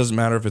 Yeah. Doesn't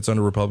matter if it's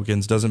under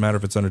Republicans, doesn't matter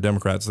if it's under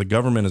Democrats. The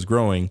government is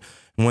growing.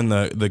 And when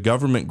the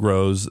government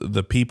grows,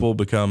 the people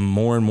become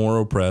more and more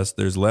oppressed.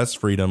 There's less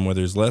freedom. Where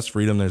there's less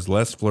freedom, there's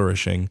less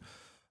flourishing.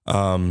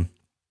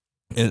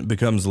 It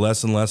becomes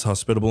less and less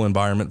hospitable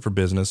environment for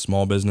business,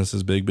 small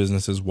businesses, big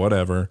businesses,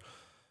 whatever.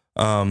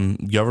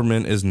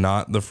 Government is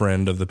not the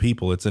friend of the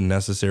people. It's a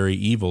necessary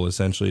evil,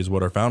 essentially, is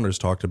what our founders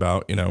talked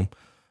about.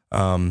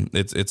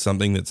 It's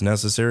something that's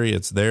necessary.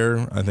 It's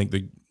there. I think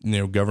the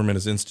government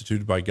is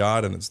instituted by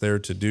God, and it's there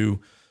to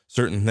do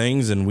certain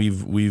things. And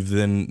we've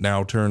then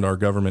now turned our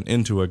government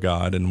into a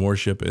god and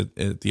worship it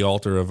at the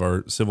altar of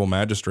our civil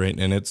magistrate,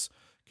 and it's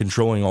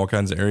controlling all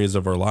kinds of areas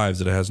of our lives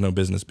that it has no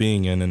business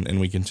being in, and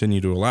we continue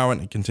to allow it,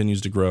 and it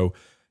continues to grow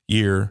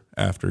year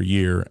after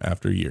year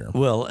after year.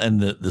 Well, and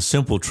the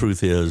simple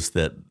truth is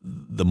that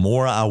the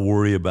more I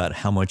worry about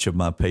how much of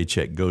my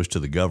paycheck goes to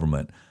the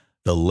government,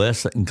 the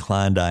less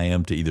inclined I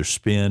am to either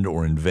spend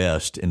or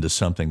invest into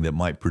something that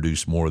might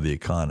produce more of the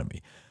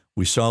economy.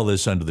 We saw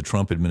this under the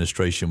Trump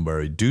administration by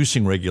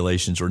reducing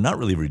regulations, or not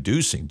really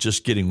reducing,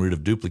 just getting rid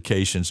of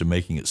duplications and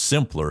making it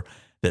simpler,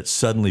 that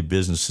suddenly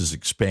businesses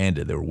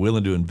expanded. They were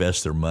willing to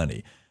invest their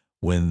money.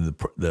 When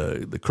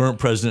the current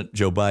president,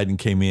 Joe Biden,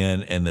 came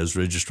in and those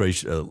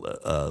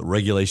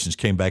regulations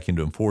came back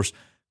into enforce,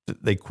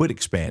 they quit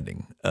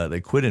expanding,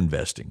 they quit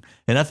investing,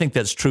 and I think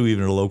that's true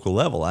even at a local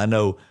level. I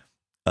know,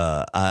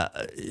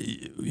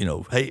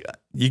 hey,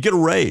 you get a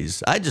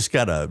raise. I just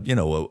got a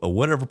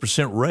whatever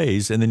percent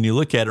raise, and then you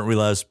look at it and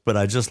realize, but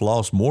I just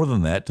lost more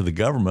than that to the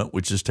government,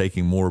 which is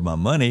taking more of my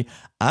money.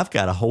 I've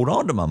got to hold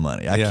on to my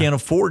money. I can't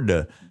afford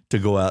to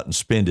go out and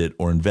spend it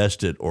or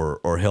invest it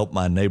or help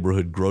my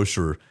neighborhood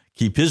grocer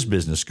keep his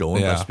business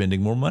going by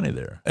spending more money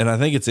there. And I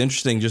think it's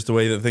interesting just the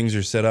way that things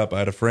are set up. I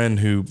had a friend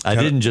who I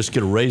didn't just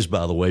get a raise,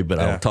 by the way, but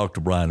I'll talk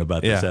to Brian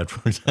about this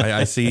afterwards.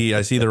 I see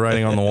the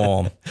writing on the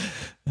wall.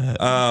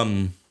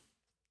 I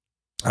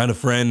had a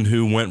friend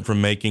who went from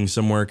making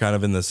somewhere kind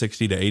of in the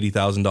 $60,000 to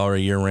 $80,000 a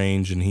year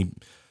range, and he,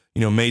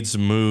 made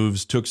some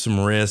moves, took some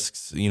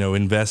risks,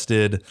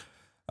 invested,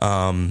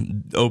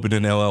 opened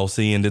an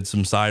LLC and did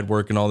some side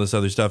work and all this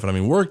other stuff.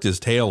 And worked his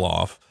tail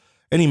off.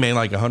 And he made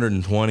like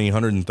 120,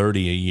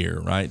 130 a year,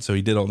 right? So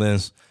he did all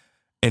this,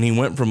 and he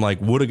went from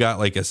would have got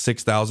like a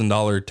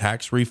 $6,000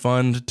 tax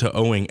refund to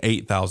owing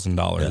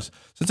 $8,000. Yeah. So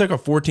it's like a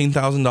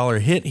 $14,000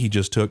 hit he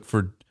just took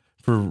for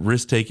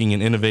risk taking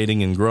and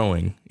innovating and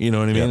growing. You know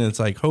what I mean? Yeah. It's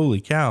like,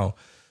 holy cow.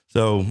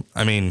 So,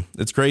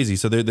 it's crazy.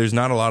 So there's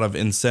not a lot of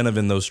incentive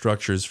in those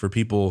structures for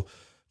people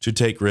to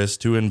take risks,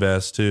 to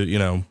invest,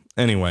 to,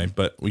 anyway,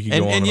 but we can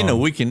go on. And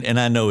we can, and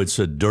I know it's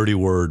a dirty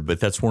word, but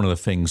that's one of the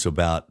things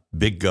about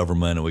big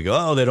government. And we go,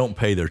 oh, they don't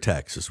pay their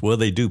taxes. Well,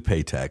 they do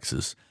pay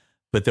taxes,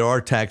 but there are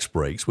tax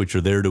breaks, which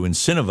are there to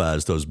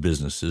incentivize those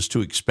businesses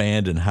to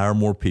expand and hire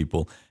more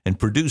people and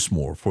produce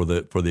more for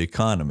the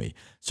economy.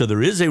 So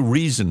there is a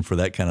reason for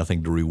that kind of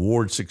thing, to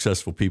reward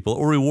successful people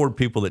or reward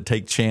people that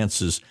take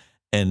chances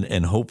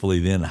and hopefully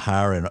then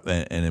hire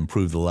and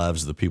improve the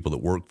lives of the people that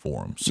work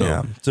for them.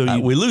 So,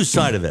 we lose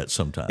sight of that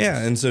sometimes. Yeah,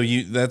 and so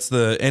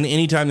and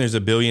anytime there's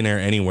a billionaire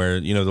anywhere,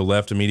 the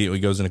left immediately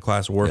goes into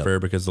class warfare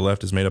because the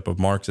left is made up of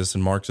Marxists,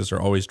 and Marxists are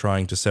always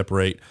trying to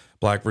separate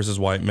black versus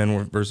white,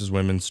 men versus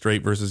women,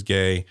 straight versus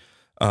gay,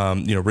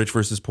 rich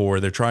versus poor.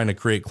 They're trying to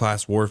create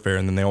class warfare,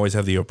 and then they always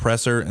have the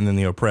oppressor and then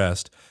the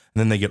oppressed. And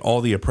then they get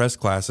all the oppressed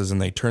classes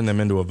and they turn them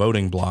into a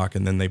voting block,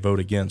 and then they vote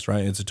against,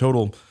 right? It's a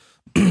total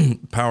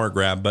power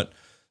grab. But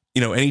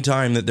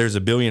anytime that there's a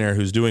billionaire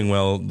who's doing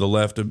well, the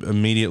left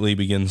immediately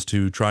begins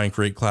to try and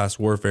create class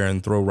warfare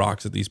and throw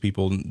rocks at these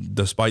people,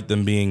 despite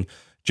them being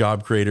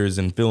job creators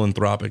and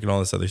philanthropic and all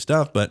this other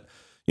stuff. But,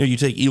 you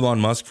take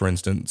Elon Musk, for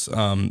instance,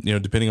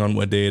 depending on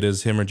what day it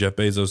is, him or Jeff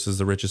Bezos is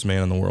the richest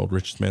man in the world,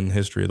 richest man in the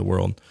history of the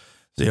world.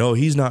 Say, oh,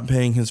 he's not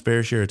paying his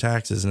fair share of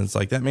taxes. And it's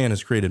like, that man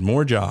has created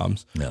more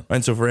jobs. Yeah.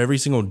 And so for every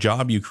single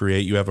job you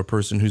create, you have a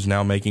person who's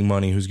now making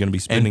money, who's going to be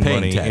spending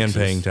money and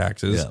paying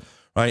taxes. Yeah.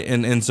 Right.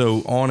 And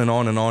so on and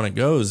on and on it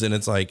goes. And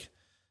it's like,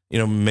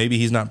 maybe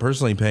he's not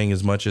personally paying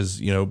as much as,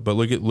 but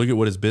look at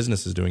what his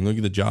business is doing. Look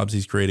at the jobs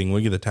he's creating.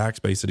 Look at the tax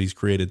base that he's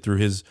created through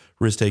his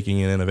risk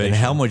taking and innovation.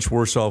 And how much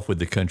worse off would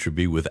the country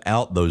be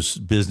without those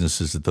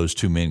businesses that those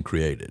two men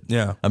created?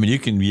 Yeah. You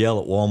can yell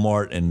at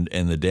Walmart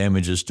and the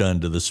damage it's done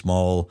to the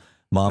small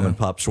mom and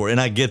pop store. And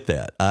I get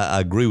that.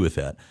 I agree with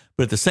that.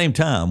 But at the same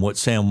time, what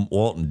Sam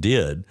Walton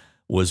did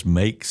was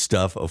make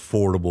stuff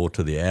affordable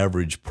to the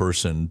average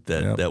person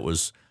that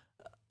was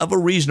of a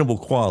reasonable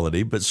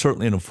quality, but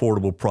certainly an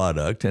affordable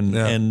product,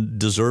 and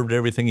deserved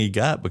everything he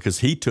got because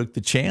he took the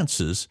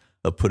chances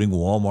of putting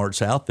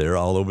Walmarts out there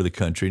all over the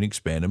country and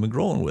expanding them and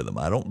growing with them.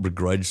 I don't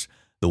begrudge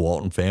the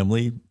Walton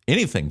family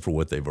anything for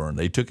what they've earned.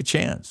 They took a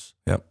chance.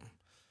 Yep.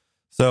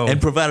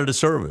 And provided a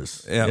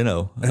service. Yeah.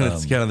 And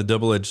it's kind of the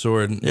double-edged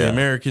sword. The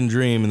American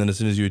dream, and then as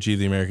soon as you achieve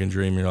the American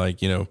dream, you're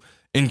like,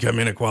 income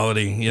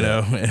inequality,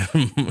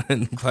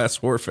 and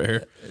class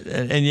warfare.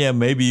 And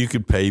maybe you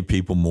could pay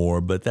people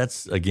more, but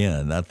that's,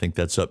 again, I think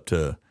that's up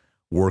to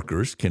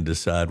workers can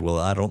decide, well,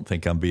 I don't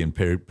think I'm being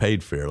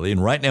paid fairly.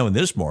 And right now in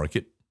this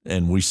market,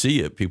 and we see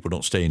it, people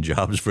don't stay in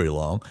jobs very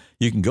long.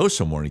 You can go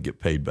somewhere and get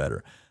paid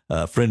better.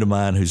 A friend of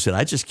mine who said,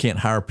 I just can't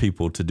hire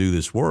people to do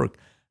this work.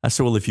 I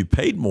said, well, if you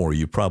paid more,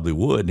 you probably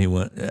would. And he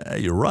went,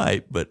 you're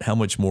right, but how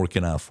much more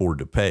can I afford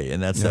to pay?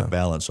 And that's that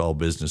balance all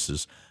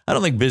businesses. I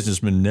don't think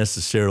businessmen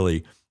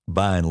necessarily,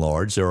 by and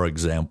large, there are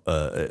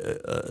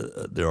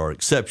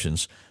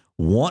exceptions,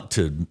 want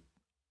to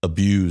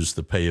abuse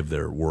the pay of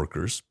their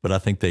workers. But I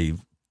think they,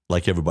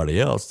 like everybody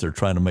else, they're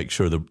trying to make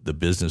sure the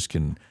business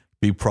can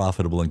be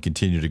profitable and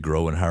continue to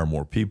grow and hire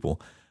more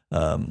people.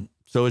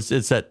 So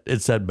it's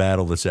that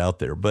battle that's out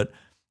there. But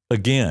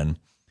again,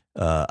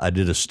 I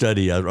did a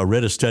study. I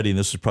read a study, and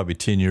this was probably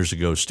 10 years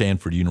ago.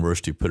 Stanford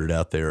University put it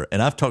out there.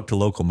 And I've talked to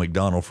local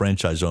McDonald's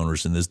franchise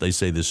owners, and they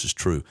say this is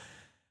true,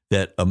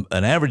 that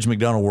an average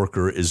McDonald's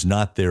worker is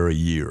not there a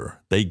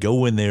year. They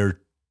go in there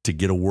to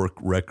get a work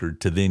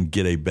record to then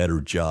get a better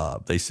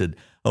job. They said,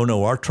 oh,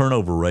 no, our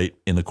turnover rate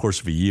in the course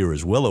of a year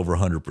is well over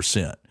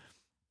 100%.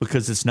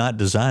 Because it's not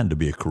designed to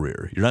be a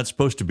career. You're not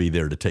supposed to be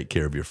there to take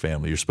care of your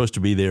family. You're supposed to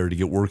be there to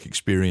get work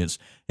experience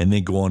and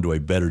then go on to a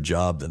better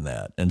job than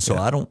that. And so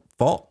I don't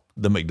fault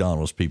the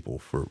McDonald's people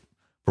for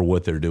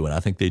what they're doing. I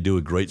think they do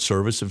a great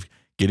service of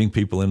getting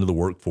people into the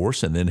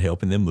workforce and then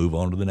helping them move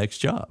on to the next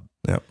job.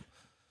 Yep.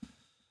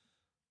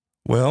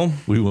 Well,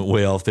 we went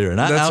way off there.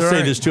 And I'll say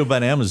right. this too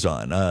about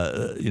Amazon.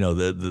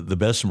 The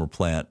Bessemer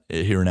plant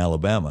here in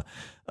Alabama,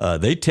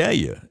 they tell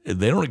you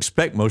they don't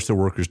expect most of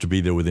their workers to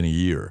be there within a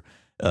year.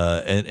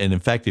 And in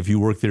fact, if you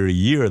work there a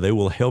year, they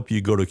will help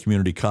you go to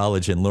community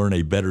college and learn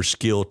a better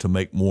skill to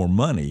make more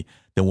money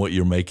than what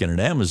you're making at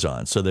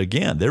Amazon. So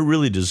again, they're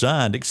really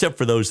designed, except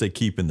for those they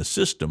keep in the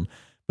system,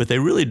 but they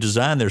really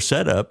design their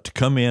setup to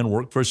come in,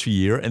 work for us a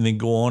year, and then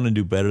go on and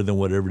do better than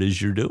whatever it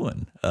is you're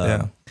doing.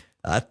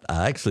 I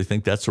actually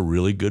think that's a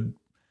really good.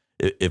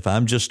 If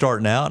I'm just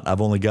starting out, I've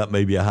only got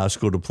maybe a high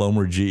school diploma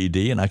or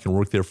GED, and I can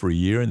work there for a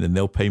year, and then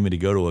they'll pay me to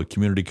go to a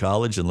community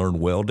college and learn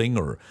welding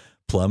or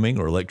plumbing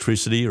or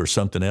electricity or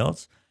something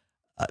else.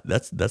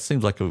 That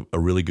seems like a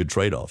really good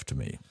trade-off to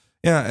me.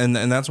 Yeah, and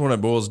that's what it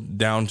boils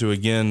down to,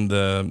 again,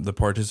 the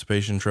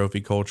participation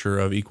trophy culture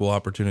of equal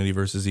opportunity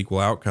versus equal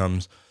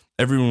outcomes.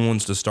 Everyone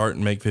wants to start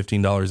and make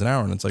 $15 an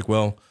hour, and it's like,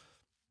 well,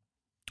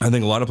 I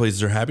think a lot of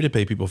places are happy to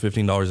pay people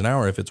 $15 an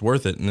hour if it's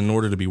worth it, and in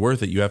order to be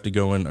worth it, you have to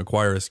go and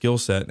acquire a skill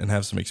set and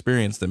have some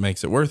experience that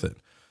makes it worth it.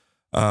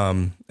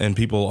 And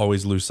people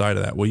always lose sight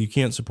of that. Well, you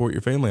can't support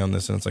your family on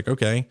this, and it's like,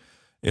 okay,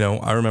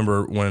 I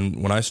remember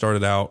when I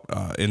started out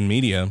in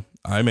media,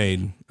 I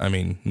made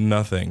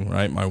nothing,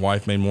 right? My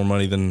wife made more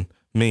money than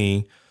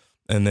me.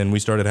 And then we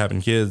started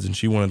having kids and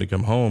she wanted to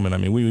come home.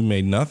 And we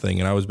made nothing.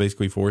 And I was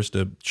basically forced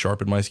to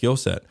sharpen my skill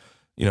set,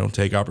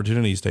 take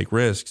opportunities, take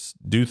risks,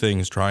 do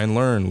things, try and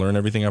learn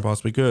everything I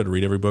possibly could,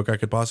 read every book I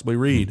could possibly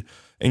read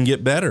and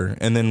get better.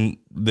 And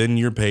then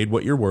you're paid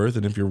what you're worth.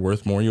 And if you're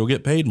worth more, you'll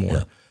get paid more.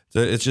 Yeah. So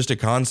it's just a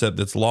concept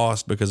that's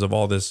lost because of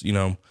all this,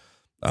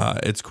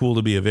 it's cool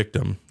to be a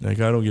victim. Like,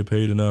 I don't get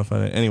paid enough.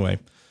 Anyway.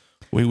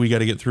 We got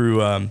to get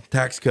through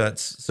tax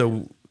cuts.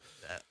 So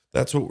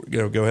that's what,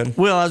 go ahead.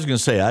 Well, I was going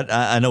to say,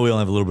 I know we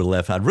only have a little bit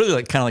left. I'd really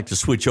like to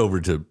switch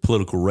over to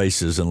political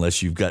races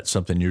unless you've got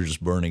something you're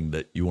just burning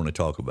that you want to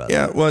talk about.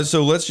 Yeah, well,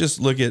 so let's just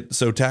look at,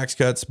 tax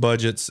cuts,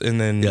 budgets, and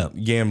then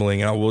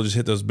gambling. And we'll just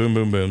hit those boom,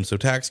 boom, boom. So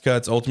tax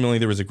cuts, ultimately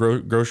there was a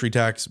grocery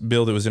tax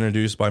bill that was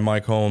introduced by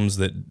Mike Holmes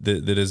that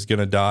is going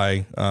to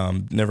die,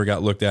 never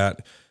got looked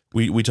at.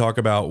 We talk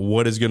about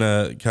what is going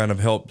to kind of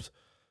help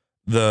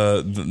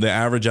the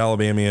average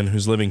Alabamian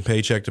who's living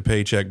paycheck to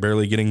paycheck,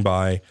 barely getting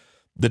by.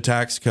 The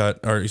tax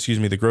cut,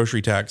 the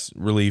grocery tax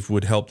relief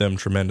would help them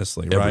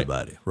tremendously, right?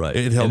 Everybody, right.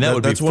 It helped. And that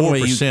would be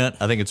 4%.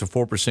 I think it's a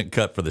 4%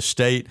 cut for the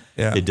state.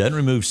 Yeah. It doesn't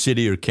remove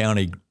city or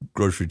county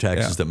grocery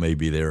taxes that may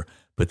be there,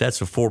 but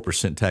that's a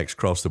 4% tax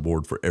across the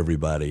board for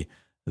everybody.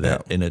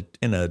 That in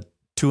a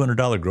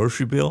 $200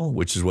 grocery bill,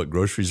 which is what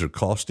groceries are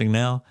costing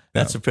now,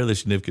 that's a fairly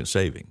significant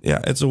saving.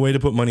 Yeah, it's a way to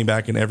put money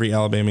back in every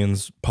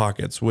Alabamian's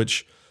pockets,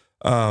 which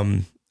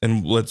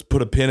and let's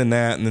put a pin in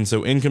that. And then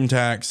so income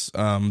tax,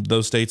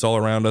 those states all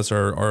around us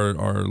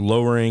are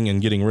lowering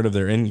and getting rid of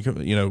their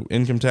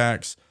income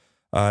tax.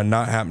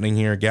 Not happening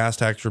here. Gas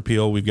tax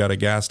repeal. We've got a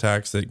gas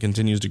tax that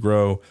continues to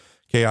grow.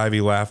 Kay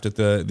Ivey laughed at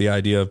the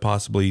idea of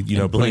possibly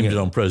blamed it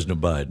on President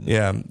Biden.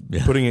 Yeah,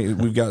 putting it.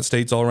 We've got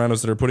states all around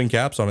us that are putting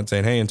caps on it,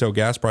 saying, "Hey, until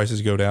gas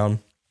prices go down,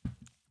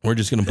 we're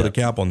just going to put a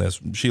cap on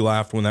this." She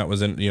laughed when that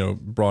was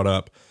brought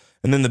up.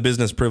 And then the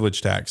business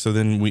privilege tax. So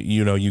then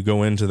you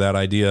go into that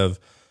idea of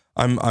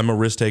I'm a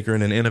risk taker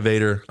and an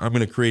innovator. I'm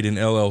going to create an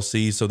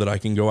LLC so that I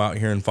can go out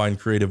here and find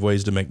creative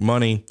ways to make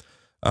money,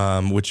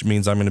 which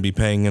means I'm going to be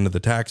paying into the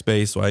tax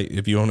base. So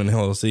if you own an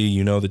LLC,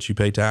 you know that you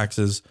pay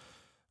taxes.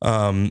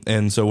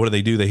 And so what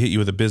do? They hit you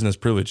with a business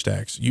privilege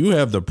tax. You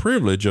have the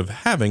privilege of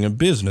having a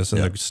business in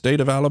the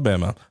state of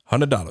Alabama,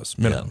 $100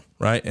 minimum,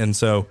 right? And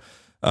so,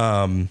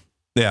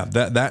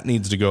 that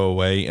needs to go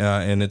away.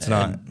 And it's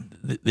not.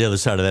 The other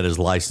side of that is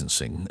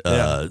licensing.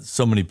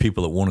 So many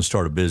people that want to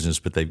start a business,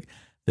 but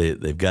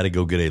they've got to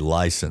go get a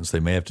license. They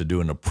may have to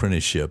do an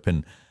apprenticeship,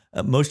 and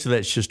most of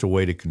that's just a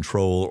way to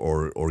control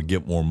or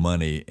get more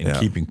money and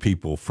keeping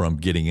people from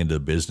getting into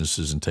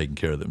businesses and taking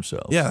care of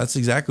themselves. Yeah, that's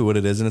exactly what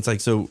it is. And it's like,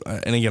 so,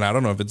 and again, I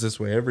don't know if it's this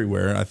way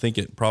everywhere. I think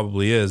it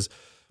probably is.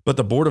 But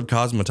the Board of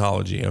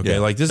Cosmetology,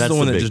 this is the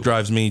one that just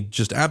drives me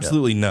just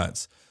absolutely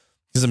nuts.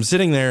 Because I'm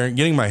sitting there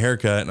getting my hair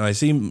cut, and I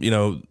see,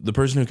 the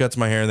person who cuts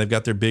my hair, and they've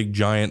got their big,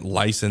 giant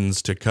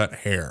license to cut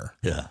hair.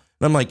 Yeah.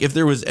 And I'm like, if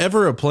there was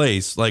ever a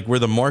place like where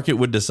the market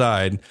would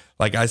decide,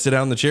 like I sit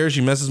down in the chair, she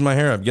messes my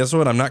hair up. Guess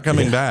what? I'm not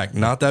coming back.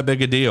 Not that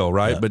big a deal,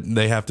 right? Yeah. But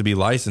they have to be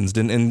licensed.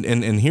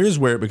 And here's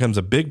where it becomes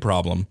a big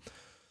problem.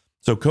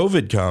 So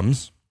COVID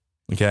comes,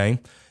 okay?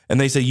 And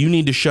they say, you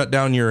need to shut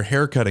down your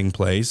haircutting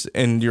place.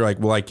 And you're like,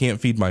 well, I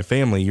can't feed my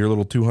family. Your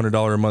little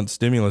 $200 a month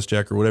stimulus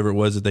check or whatever it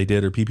was that they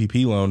did, or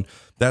PPP loan,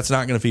 that's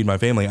not going to feed my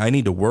family. I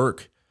need to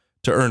work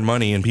to earn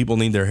money, and people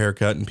need their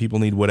haircut and people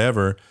need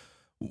whatever.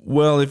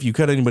 Well, if you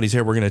cut anybody's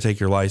hair, we're going to take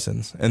your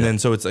license. And then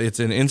so it's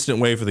an instant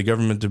way for the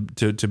government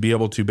to be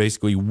able to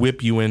basically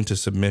whip you into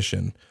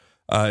submission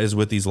is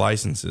with these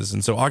licenses.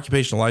 And so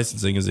occupational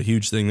licensing is a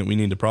huge thing that we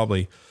need to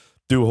probably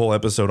do a whole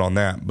episode on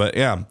that. But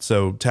yeah,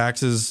 so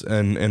taxes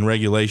and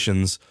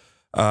regulations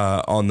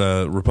on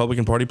the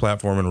Republican Party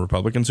platform and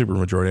Republican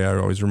supermajority, I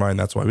always remind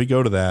that's why we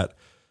go to that.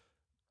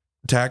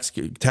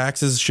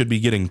 Taxes should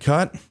be getting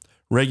cut.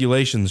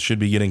 regulations should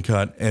be getting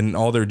cut, and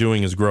all they're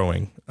doing is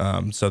growing.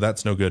 So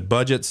that's no good.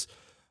 Budgets,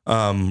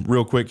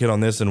 real quick hit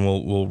on this, and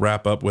we'll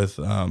wrap up with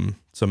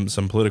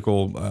some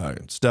political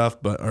stuff,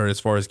 or as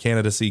far as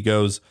candidacy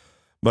goes.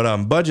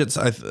 But budgets,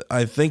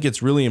 I think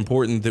it's really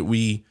important that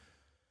when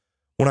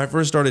I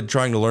first started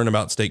trying to learn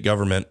about state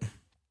government,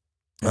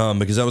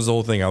 because that was the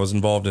whole thing. I was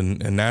involved in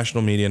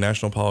national media,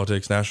 national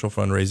politics, national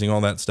fundraising,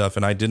 all that stuff.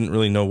 And I didn't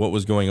really know what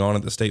was going on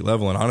at the state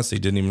level, and honestly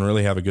didn't even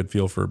really have a good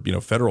feel for,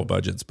 federal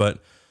budgets. But,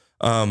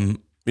 I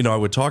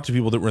would talk to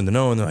people that were in the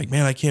know, and they're like,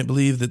 man, I can't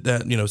believe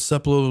that,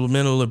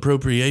 supplemental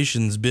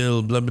appropriations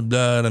bill, blah, blah,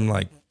 blah. And I'm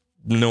like,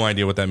 no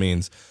idea what that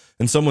means.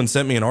 And someone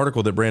sent me an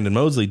article that Brandon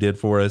Mosley did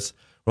for us.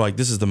 We're like,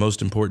 this is the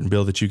most important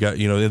bill that you got,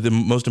 the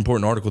most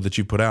important article that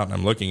you put out. And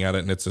I'm looking at it,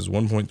 and it says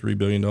 $1.3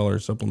 billion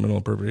supplemental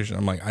appropriation.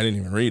 I'm like, I didn't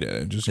even read it.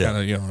 It just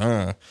kind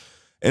of,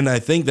 And I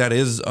think that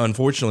is,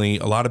 unfortunately,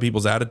 a lot of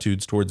people's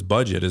attitudes towards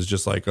budget is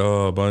just like,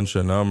 oh, a bunch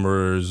of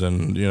numbers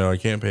and, I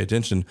can't pay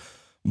attention.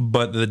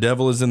 But the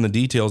devil is in the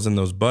details in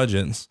those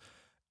budgets.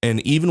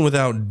 And even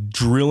without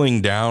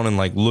drilling down and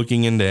like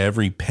looking into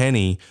every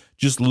penny,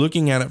 just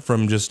looking at it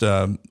from just,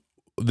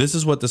 this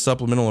is what the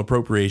supplemental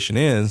appropriation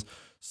is.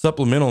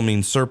 Supplemental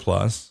means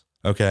surplus.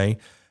 Okay.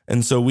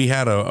 And so we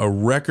had a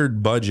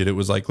record budget. It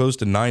was like close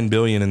to $9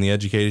 billion in the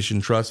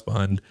Education Trust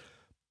Fund,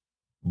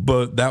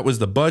 but that was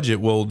the budget.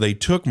 Well, they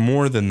took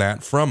more than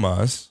that from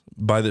us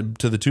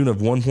to the tune of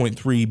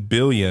 $1.3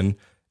 billion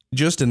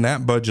just in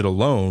that budget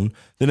alone.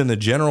 Then in the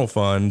general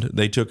fund,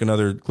 they took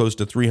another close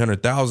to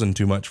 $300,000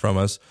 too much from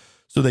us.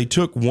 So they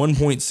took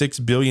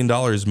 $1.6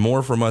 billion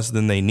more from us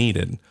than they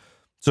needed.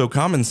 So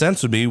common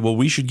sense would be, well,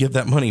 we should give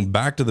that money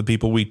back to the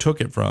people we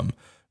took it from.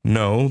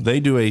 No,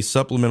 they do a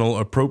supplemental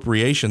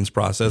appropriations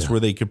process where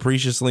they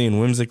capriciously and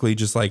whimsically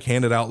just like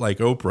hand it out like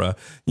Oprah.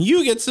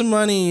 You get some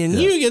money and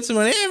you get some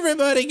money.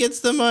 Everybody gets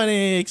the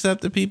money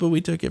except the people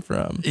we took it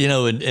from.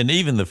 And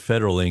even the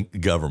federal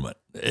government,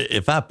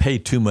 if I pay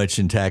too much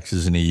in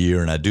taxes in a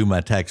year and I do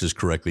my taxes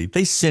correctly,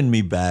 they send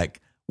me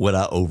back what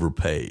I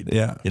overpaid.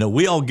 Yeah.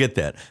 We all get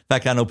that. In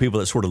fact, I know people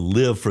that sort of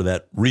live for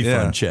that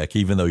refund check,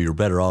 even though you're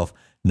better off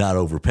not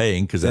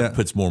overpaying because that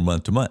puts more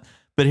month to month.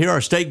 But here,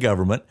 our state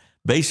government,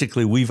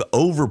 basically, we've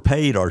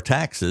overpaid our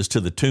taxes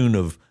to the tune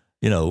of,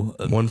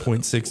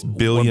 $1.6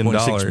 billion.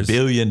 $1.6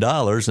 billion.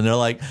 And they're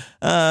like,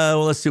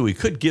 well, let's see. We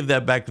could give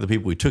that back to the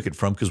people we took it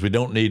from because we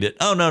don't need it.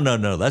 Oh,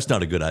 no. That's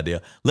not a good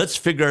idea. Let's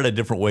figure out a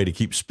different way to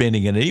keep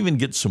spending and even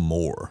get some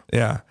more.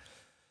 Yeah.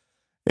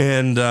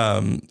 And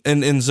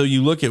so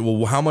you look at,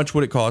 well, how much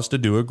would it cost to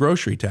do a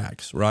grocery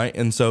tax, right?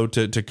 And so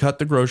to cut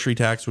the grocery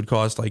tax would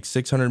cost like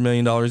 $600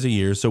 million a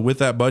year. So with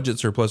that budget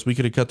surplus, we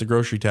could have cut the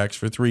grocery tax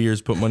for 3 years,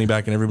 put money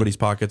back in everybody's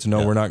pockets.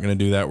 No, we're not going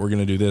to do that. We're going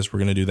to do this. We're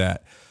going to do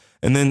that.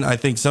 And then I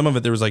think some of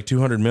it, there was like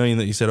 $200 million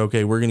that you said,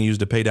 okay, we're going to use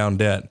to pay down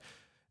debt.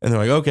 And they're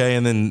like, okay.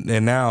 And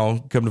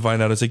now come to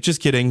find out, it's like,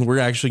 just kidding. We're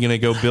actually going to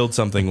go build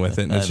something with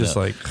it. And it's just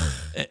like,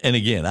 and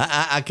again,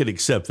 I could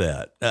accept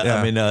that.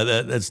 I mean,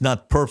 that's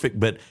not perfect,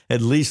 but at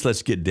least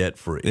let's get debt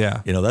free.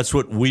 Yeah. That's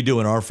what we do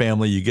in our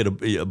family. You get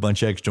a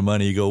bunch of extra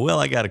money. You go,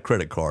 well, I got a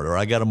credit card or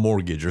I got a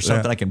mortgage or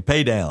something I can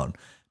pay down.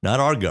 Not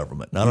our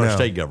government, not our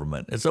state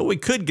government. And so we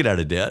could get out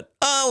of debt.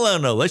 Oh,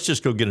 no, let's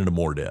just go get into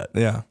more debt.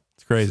 Yeah.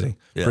 It's crazy.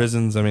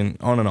 Prisons. I mean,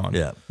 on and on.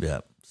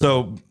 Yeah.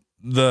 So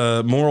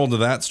the moral to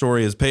that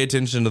story is pay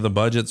attention to the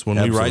budgets.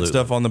 When we write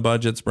stuff on the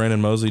budgets,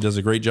 Brandon Mosley does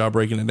a great job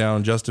breaking it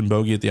down. Justin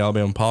Bogey at the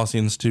Alabama Policy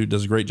Institute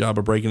does a great job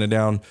of breaking it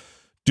down.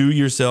 Do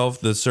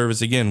yourself the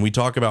service. Again, we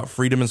talk about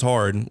freedom is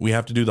hard. We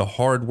have to do the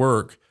hard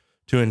work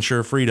to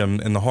ensure freedom.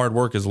 And the hard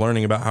work is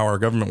learning about how our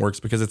government works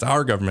because it's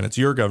our government. It's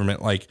your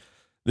government. Like,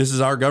 this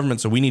is our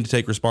government, so we need to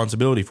take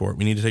responsibility for it.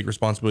 We need to take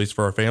responsibilities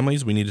for our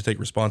families. We need to take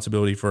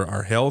responsibility for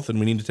our health, and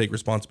we need to take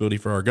responsibility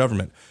for our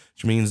government,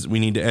 which means we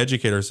need to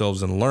educate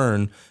ourselves and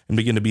learn and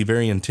begin to be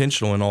very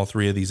intentional in all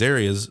three of these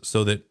areas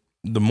so that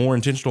the more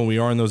intentional we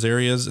are in those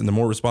areas and the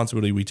more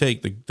responsibility we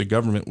take, the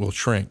government will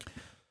shrink.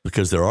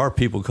 Because there are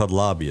people called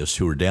lobbyists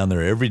who are down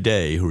there every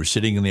day, who are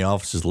sitting in the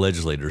offices of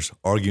legislators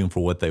arguing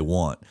for what they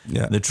want.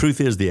 Yeah. And the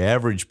truth is, the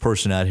average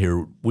person out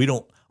here,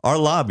 our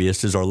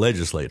lobbyist is our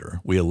legislator.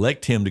 We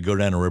elect him to go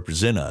down and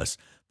represent us,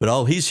 but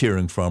all he's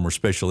hearing from are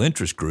special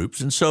interest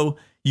groups. And so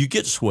you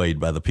get swayed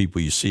by the people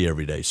you see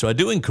every day. So I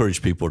do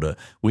encourage people to,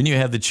 when you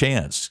have the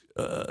chance,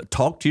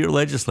 talk to your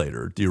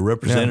legislator, to your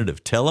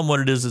representative. Tell them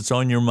what it is that's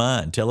on your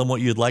mind. Tell them what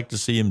you'd like to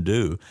see him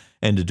do.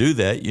 And to do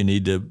that, you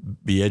need to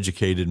be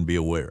educated and be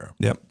aware.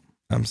 Yep,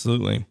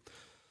 absolutely.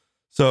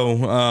 So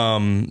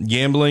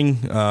gambling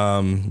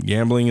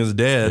is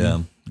dead.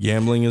 Yeah.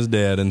 Gambling is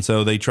dead. And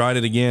so they tried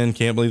it again.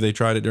 Can't believe they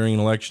tried it during an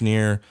election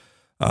year.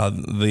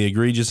 The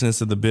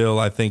egregiousness of the bill,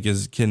 I think,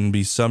 can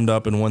be summed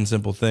up in one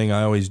simple thing.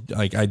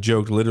 I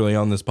joked literally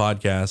on this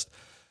podcast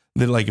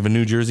that like if a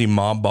New Jersey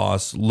mob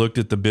boss looked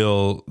at the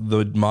bill,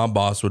 the mob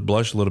boss would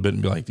blush a little bit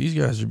and be like, these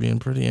guys are being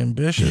pretty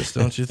ambitious,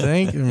 don't you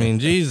think? I mean,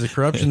 geez, the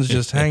corruption's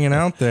just hanging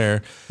out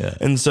there. Yeah.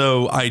 And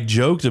so I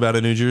joked about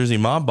a New Jersey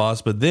mob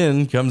boss, but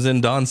then comes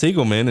in Don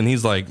Siegelman and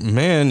he's like,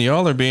 man,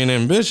 y'all are being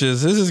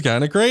ambitious. This is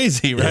kind of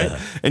crazy, right? Yeah.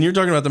 And you're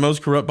talking about the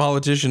most corrupt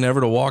politician ever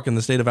to walk in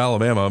the state of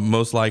Alabama,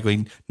 most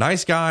likely.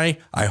 Nice guy.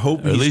 I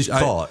hope at least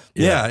caught.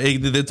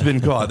 It's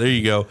been caught. There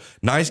you go.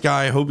 Nice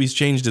guy. I hope he's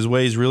changed his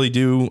ways. Really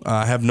do.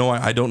 I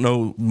don't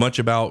know much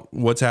about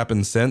what's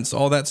happened since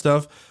all that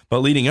stuff, but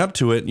leading up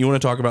to it, you want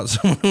to talk about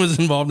someone who was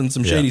involved in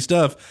some shady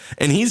stuff,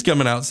 and he's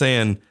coming out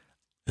saying,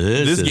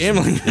 this is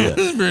gambling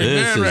is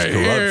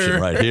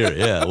corruption right here.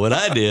 Yeah, what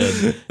I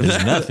did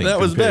is nothing. That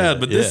was bad,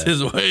 but this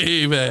is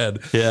way bad.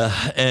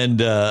 Yeah,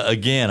 and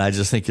again, I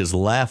just think it's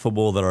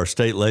laughable that our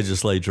state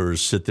legislators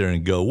sit there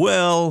and go,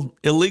 well,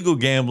 illegal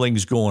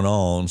gambling's going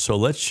on, so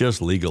let's just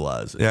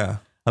legalize it. Yeah.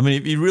 I mean,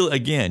 if you really,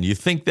 again, you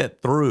think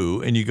that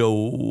through and you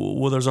go,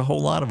 well, there's a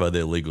whole lot of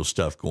other illegal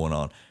stuff going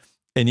on.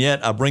 And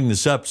yet I bring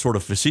this up sort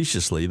of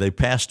facetiously. They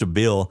passed a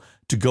bill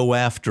to go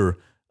after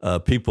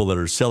people that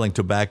are selling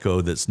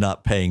tobacco that's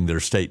not paying their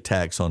state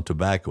tax on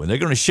tobacco. And they're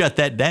going to shut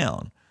that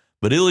down.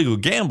 But illegal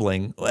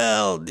gambling,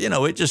 well,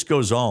 it just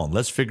goes on.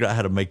 Let's figure out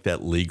how to make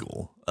that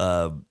legal.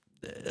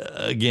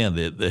 Again,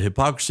 the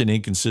hypocrisy and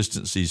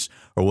inconsistencies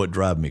are what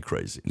drive me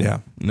crazy. Yeah,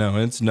 no,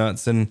 it's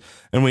nuts. And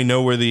we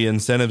know where the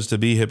incentives to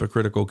be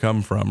hypocritical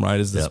come from, right,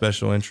 is the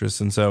special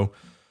interests. And so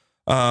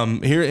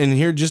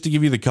here, just to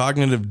give you the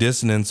cognitive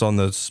dissonance on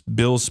the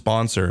bill's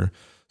sponsor.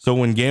 So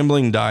when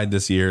gambling died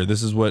this year,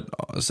 this is what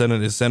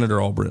Senator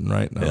Albritton,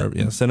 right?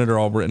 Yeah, Senator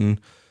Albritton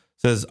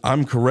says,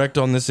 I'm correct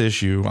on this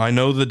issue. I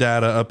know the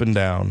data up and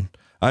down.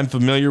 I'm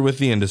familiar with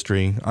the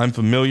industry. I'm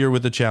familiar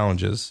with the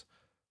challenges.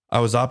 I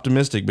was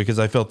optimistic because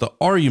I felt the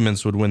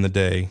arguments would win the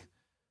day,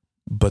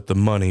 but the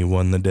money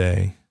won the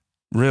day.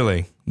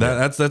 Really?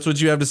 That's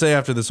what you have to say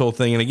after this whole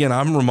thing. And again,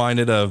 I'm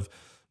reminded of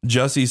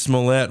Jussie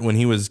Smollett when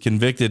he was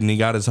convicted and he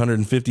got his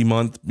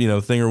 150-month,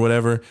 thing or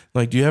whatever.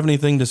 Like, do you have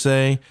anything to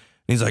say? And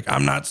he's like,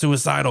 I'm not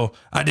suicidal.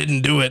 I didn't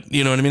do it.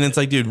 You know what I mean? It's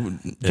like, dude,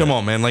 come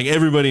on, man. Like,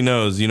 everybody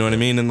knows, you know what I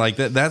mean? And like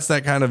that's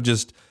that kind of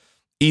just,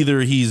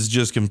 either he's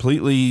just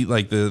completely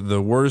like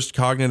the worst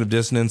cognitive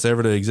dissonance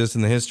ever to exist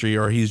in the history,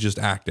 or he's just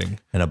acting.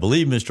 And I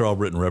believe Mr.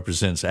 Albritton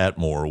represents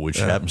Atmore, which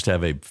happens to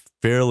have a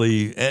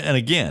fairly, and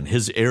again,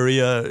 his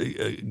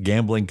area,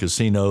 gambling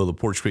casino, the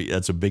Port Street,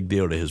 that's a big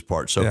deal to his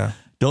part. So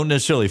don't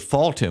necessarily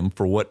fault him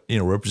for what,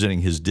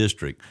 representing his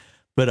district.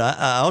 But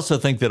I also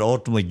think that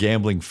ultimately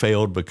gambling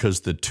failed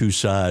because the two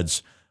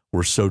sides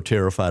were so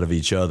terrified of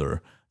each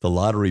other. The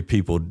lottery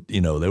people,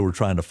 they were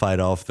trying to fight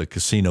off the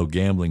casino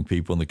gambling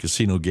people, and the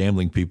casino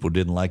gambling people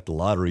didn't like the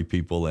lottery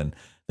people, and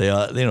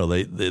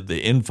the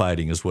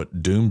infighting is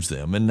what dooms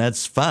them, and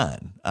that's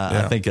fine.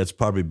 I think that's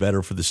probably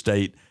better for the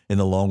state in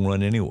the long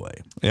run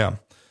anyway. Yeah.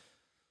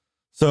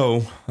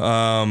 So,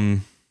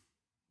 that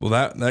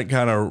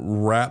kind of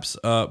wraps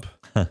up.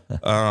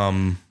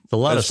 A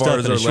lot of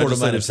stuff in a short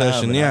amount of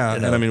session.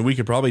 And I mean, we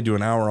could probably do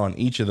an hour on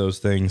each of those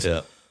things.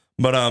 Yeah.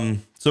 But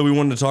so we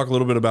wanted to talk a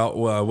little bit about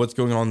what's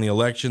going on in the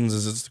elections.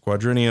 As it's the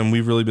quadrennium,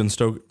 we've really been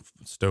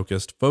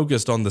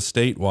focused on the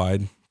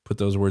statewide. Put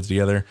those words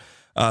together.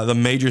 The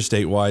major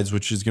statewide,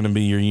 which is going to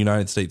be your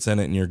United States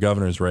Senate and your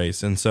governor's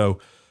race. And so,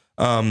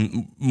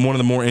 one of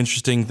the more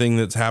interesting thing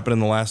that's happened in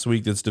the last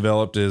week that's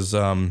developed is,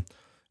 an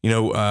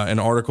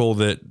article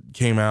that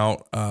came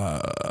out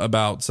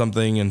about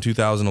something in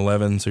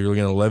 2011. So you're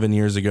looking at 11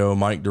 years ago.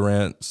 Mike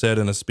Durant said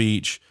in a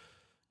speech,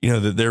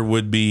 that there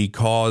would be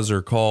cause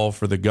or call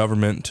for the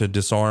government to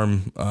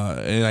disarm.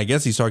 And I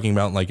guess he's talking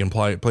about like in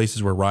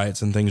places where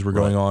riots and things were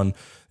going on,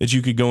 that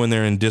you could go in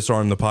there and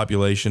disarm the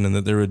population and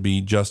that there would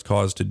be just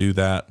cause to do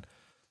that.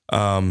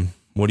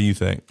 What do you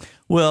think?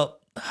 Well,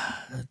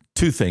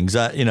 two things.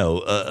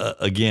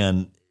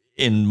 Again,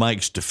 in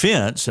Mike's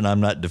defense, and I'm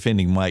not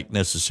defending Mike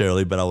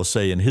necessarily, but I will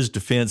say in his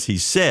defense, he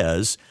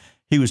says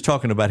he was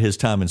talking about his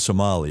time in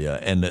Somalia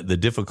and the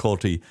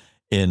difficulty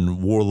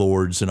in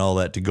warlords and all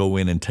that to go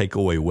in and take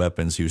away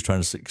weapons. He was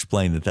trying to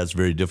explain that that's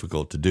very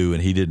difficult to do,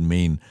 and he didn't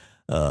mean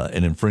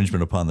an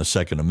infringement upon the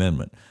Second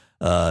Amendment.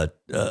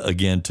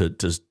 Again, to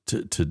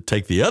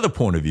take the other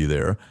point of view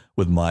there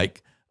with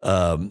Mike,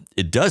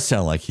 it does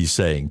sound like he's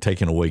saying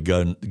taking away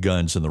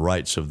guns and the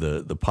rights of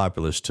the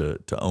populace to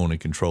own and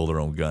control their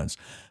own guns.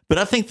 But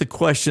I think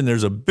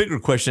there's a bigger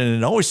question, and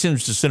it always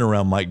seems to center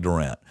around Mike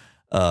Durant.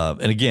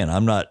 And again,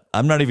 I'm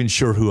not even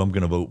sure who I'm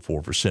going to vote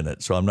for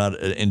Senate, so I'm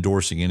not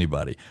endorsing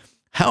anybody.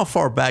 How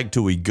far back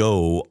do we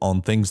go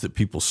on things that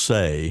people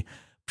say,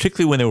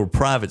 particularly when they were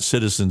private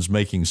citizens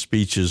making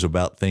speeches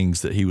about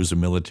things that he was a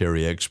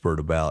military expert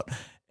about?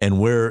 And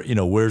where's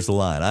the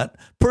line?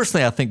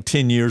 I think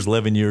 10 years,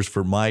 11 years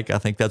for Mike, I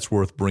think that's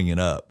worth bringing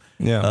up.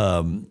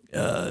 Yeah.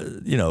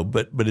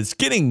 But it's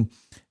getting,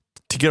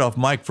 to get off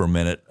Mike for a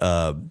minute,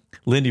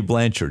 Lindy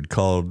Blanchard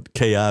called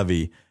Kay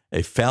Ivey a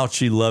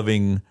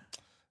Fauci-loving,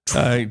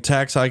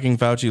 tax hiking,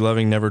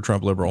 Fauci-loving, never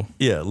Trump liberal.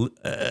 Yeah.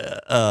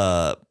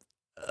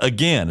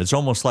 Again, it's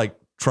almost like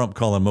Trump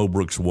calling Mo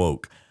Brooks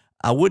woke.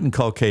 I wouldn't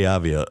call Kay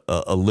Ivey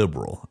a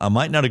liberal. I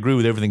might not agree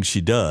with everything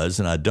she does,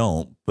 and I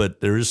don't, but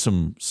there is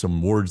some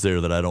words there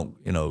that I don't,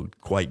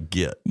 quite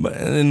get.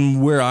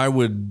 And where I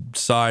would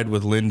side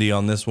with Lindy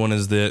on this one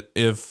is that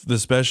if the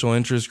special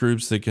interest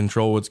groups that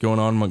control what's going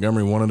on in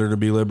Montgomery wanted her to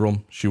be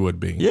liberal, she would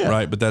be. Yeah.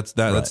 Right. But that's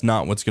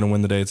not what's going to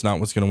win the day. It's not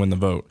what's going to win the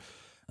vote.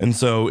 And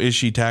so is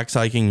she tax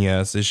hiking?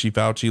 Yes. Is she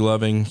Fauci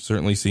loving?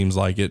 Certainly seems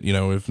like it.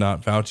 If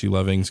not Fauci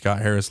loving, Scott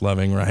Harris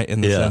loving, right?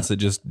 In the sense that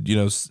just,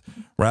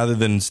 rather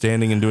than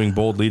standing and doing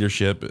bold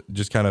leadership,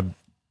 just kind of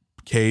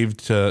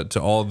caved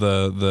to all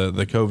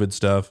the COVID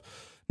stuff.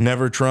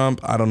 Never Trump.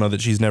 I don't know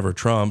that she's never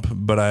Trump,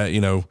 but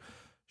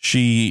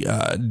she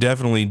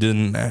definitely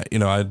didn't.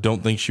 I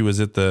don't think she was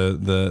at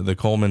the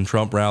Coleman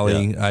Trump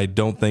rally. Yeah. I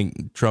don't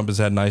think Trump has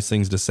had nice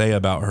things to say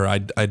about her.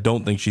 I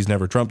don't think she's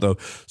never Trump though.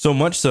 So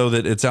much so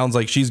that it sounds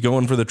like she's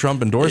going for the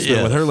Trump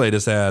endorsement with her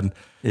latest ad.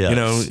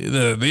 Yes.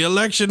 The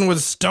election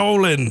was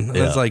stolen.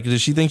 Yeah. It's like,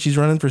 does she think she's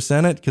running for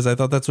Senate? Because I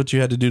thought that's what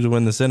you had to do to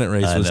win the Senate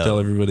race was tell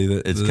everybody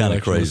that it's kind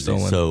of crazy.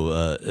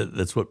 So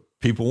that's what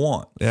people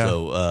want. Yeah.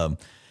 So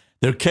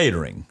they're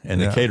catering, and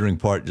the catering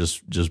part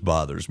just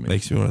bothers me.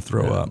 Makes me want to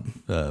throw up.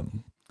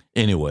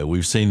 Anyway,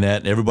 we've seen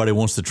that. Everybody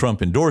wants the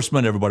Trump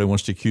endorsement. Everybody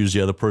wants to accuse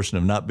the other person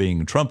of not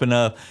being Trump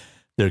enough.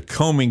 They're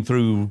combing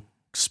through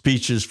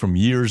speeches from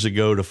years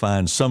ago to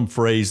find some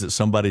phrase that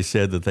somebody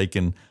said that they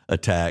can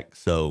attack.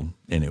 So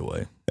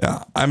anyway.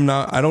 Yeah,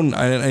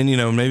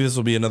 maybe this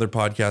will be another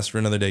podcast for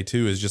another day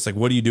too, is just like,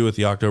 what do you do with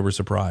the October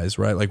surprise,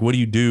 right? Like, what do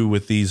you do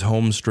with these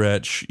home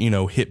stretch,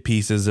 hit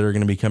pieces that are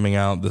going to be coming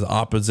out, the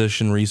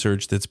opposition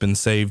research that's been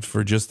saved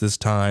for just this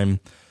time,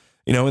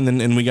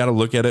 and we got to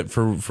look at it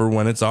for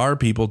when it's our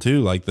people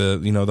too. Like the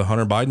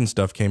Hunter Biden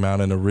stuff came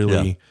out in a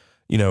really,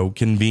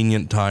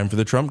 convenient time for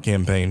the Trump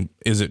campaign.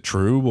 Is it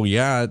true? Well,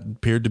 yeah, it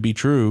appeared to be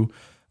true.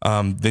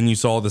 Then you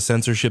saw the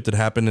censorship that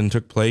happened and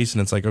took place,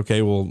 and it's like,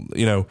 okay, well,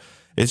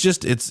 it's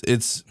just it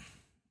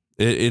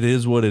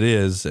is what it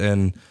is,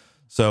 and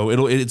so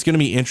it's going to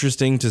be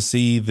interesting to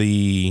see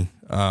the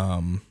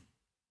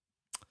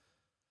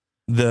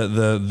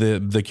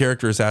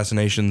character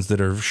assassinations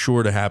that are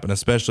sure to happen,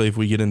 especially if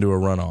we get into a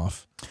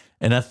runoff.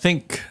 And I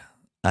think,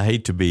 I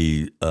hate to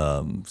be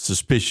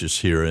suspicious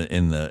here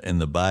in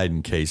the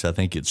Biden case. I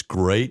think it's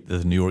great that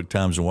the New York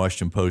Times and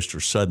Washington Post are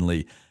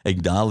suddenly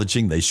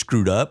acknowledging they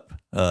screwed up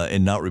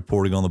in not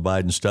reporting on the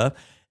Biden stuff.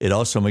 It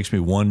also makes me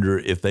wonder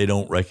if they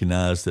don't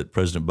recognize that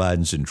President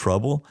Biden's in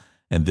trouble,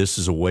 and this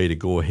is a way to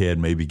go ahead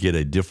and maybe get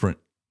a different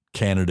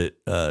candidate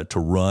to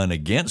run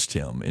against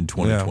him in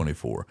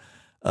 2024.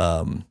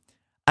 Yeah.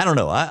 I don't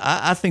know.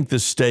 I think the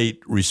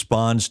state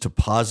responds to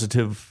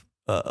positive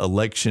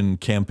election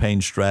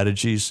campaign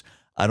strategies.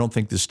 I don't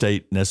think the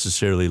state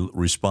necessarily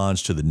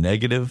responds to the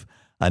negative.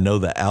 I know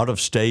the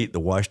out-of-state, the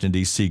Washington,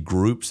 D.C.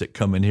 groups that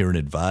come in here and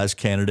advise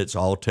candidates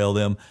all tell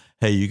them,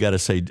 hey, you got to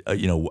say,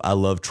 I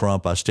love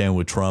Trump. I stand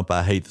with Trump.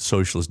 I hate the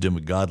socialist,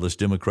 godless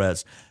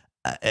Democrats.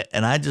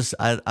 And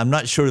I'm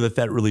not sure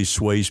that really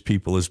sways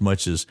people as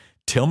much as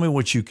tell me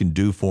what you can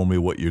do for me,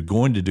 what you're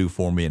going to do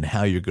for me, and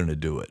how you're going to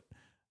do it.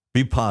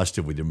 Be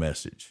positive with your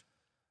message.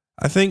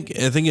 I think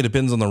it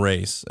depends on the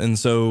race. And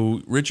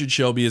so Richard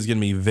Shelby is going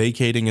to be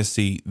vacating a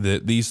seat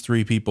that these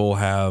three people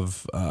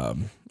have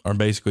are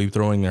basically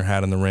throwing their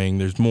hat in the ring.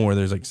 There's more.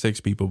 There's like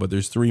 6 people, but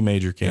there's 3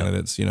 major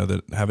candidates,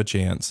 that have a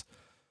chance.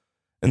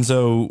 And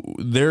so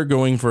they're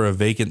going for a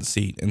vacant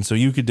seat. And so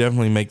you could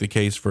definitely make the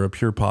case for a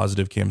pure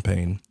positive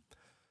campaign.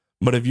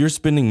 But if you're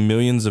spending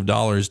millions of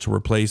dollars to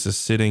replace a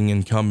sitting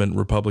incumbent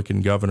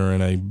Republican governor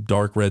in a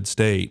dark red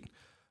state,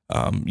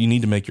 you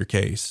need to make your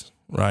case,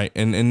 right?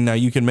 And now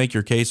you can make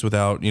your case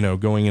without,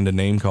 going into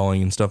name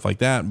calling and stuff like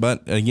that.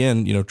 But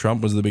again,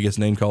 Trump was the biggest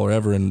name caller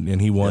ever, and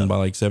he won by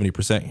like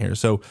 70% here.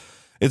 So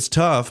it's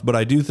tough, but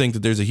I do think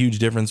that there's a huge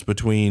difference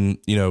between,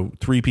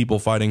 3 people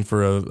fighting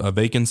for a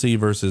vacancy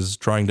versus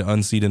trying to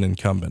unseat an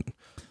incumbent.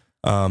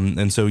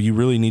 And so you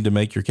really need to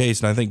make your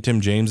case. And I think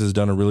Tim James has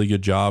done a really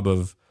good job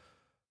of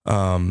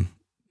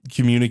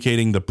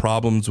communicating the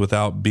problems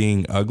without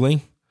being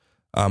ugly.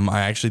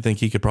 I actually think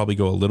he could probably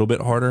go a little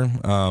bit harder.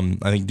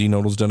 I think Dean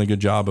Odle's done a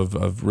good job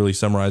of really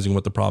summarizing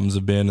what the problems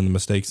have been and the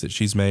mistakes that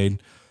she's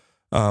made.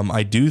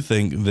 I do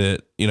think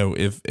that,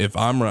 if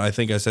I'm, I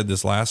think I said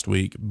this last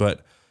week,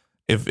 but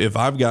if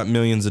I've got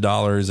millions of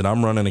dollars and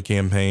I'm running a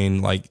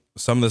campaign, like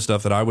some of the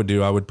stuff that I would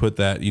do, I would put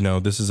that,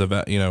 this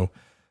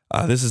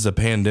is a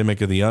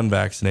pandemic of the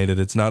unvaccinated.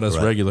 It's not us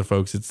regular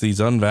folks. It's these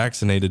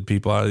unvaccinated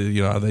people.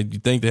 They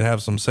think they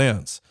have some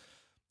sense.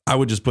 I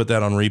would just put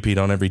that on repeat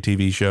on every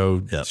TV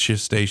show,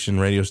 shift station,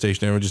 radio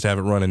station. I would just have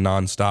it running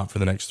nonstop for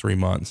the next 3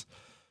 months.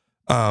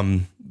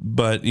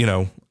 But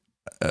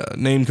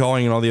name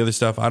calling and all the other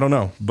stuff, I don't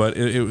know. But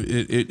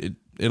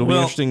it'll be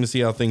interesting to see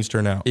how things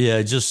turn out.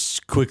 Yeah,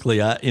 just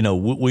quickly,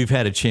 we've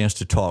had a chance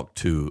to talk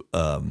to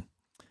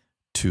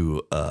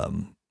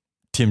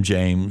Tim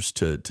James,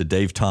 to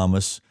Dave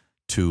Thomas,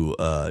 to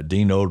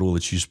Dean Odle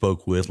that you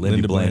spoke with,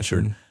 Lindy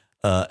Blanchard.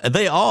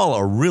 They all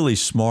are really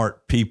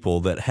smart people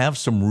that have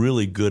some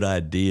really good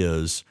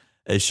ideas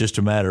It's just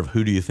a matter of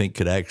who do you think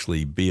could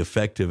actually be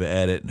effective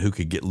at it and who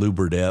could get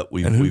Lubert at.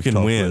 And who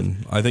can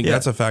win. I think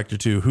that's a factor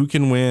too. Who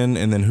can win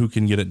and then who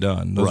can get it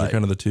done. Those are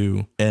kind of the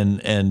two.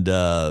 And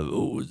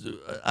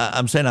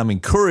I'm saying I'm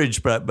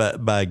encouraged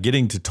by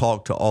getting to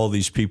talk to all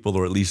these people,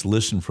 or at least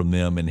listen from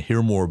them and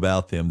hear more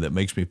about them. That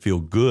makes me feel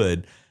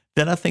good.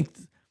 Then I think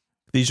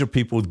these are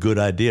people with good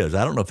ideas.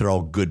 I don't know if they're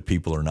all good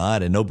people or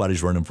not, and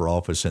nobody's running for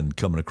office and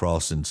coming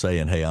across and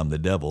saying, hey, I'm the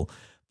devil.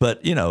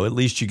 But, at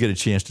least you get a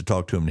chance to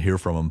talk to them and hear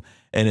from them.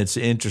 And it's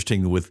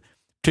interesting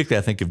particularly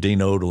I think of Dean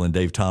Odle and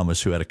Dave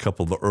Thomas, who had a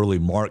couple of the early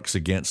marks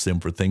against them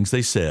for things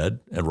they said,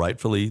 and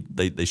rightfully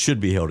they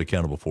should be held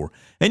accountable for.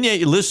 And yet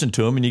you listen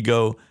to them and you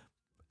go,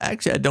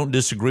 actually, I don't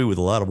disagree with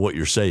a lot of what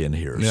you're saying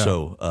here. Yeah.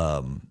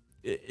 So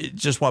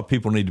it's just why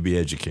people need to be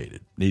educated,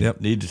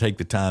 need to take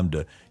the time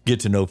to get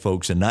to know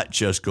folks and not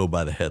just go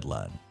by the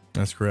headline.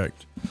 That's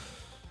correct.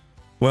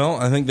 Well,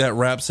 I think that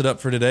wraps it up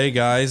for today,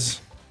 guys.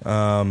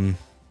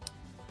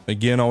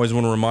 Again, always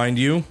want to remind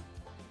you,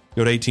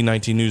 go to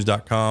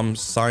 1819news.com,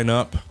 sign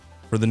up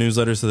for the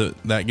newsletter so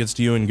that gets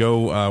to you, and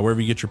go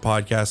wherever you get your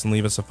podcast and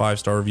leave us a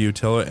 5-star review.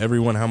 Tell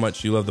everyone how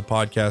much you love the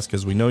podcast,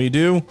 because we know you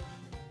do.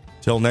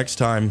 Till next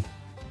time,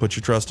 put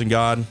your trust in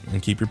God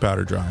and keep your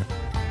powder dry.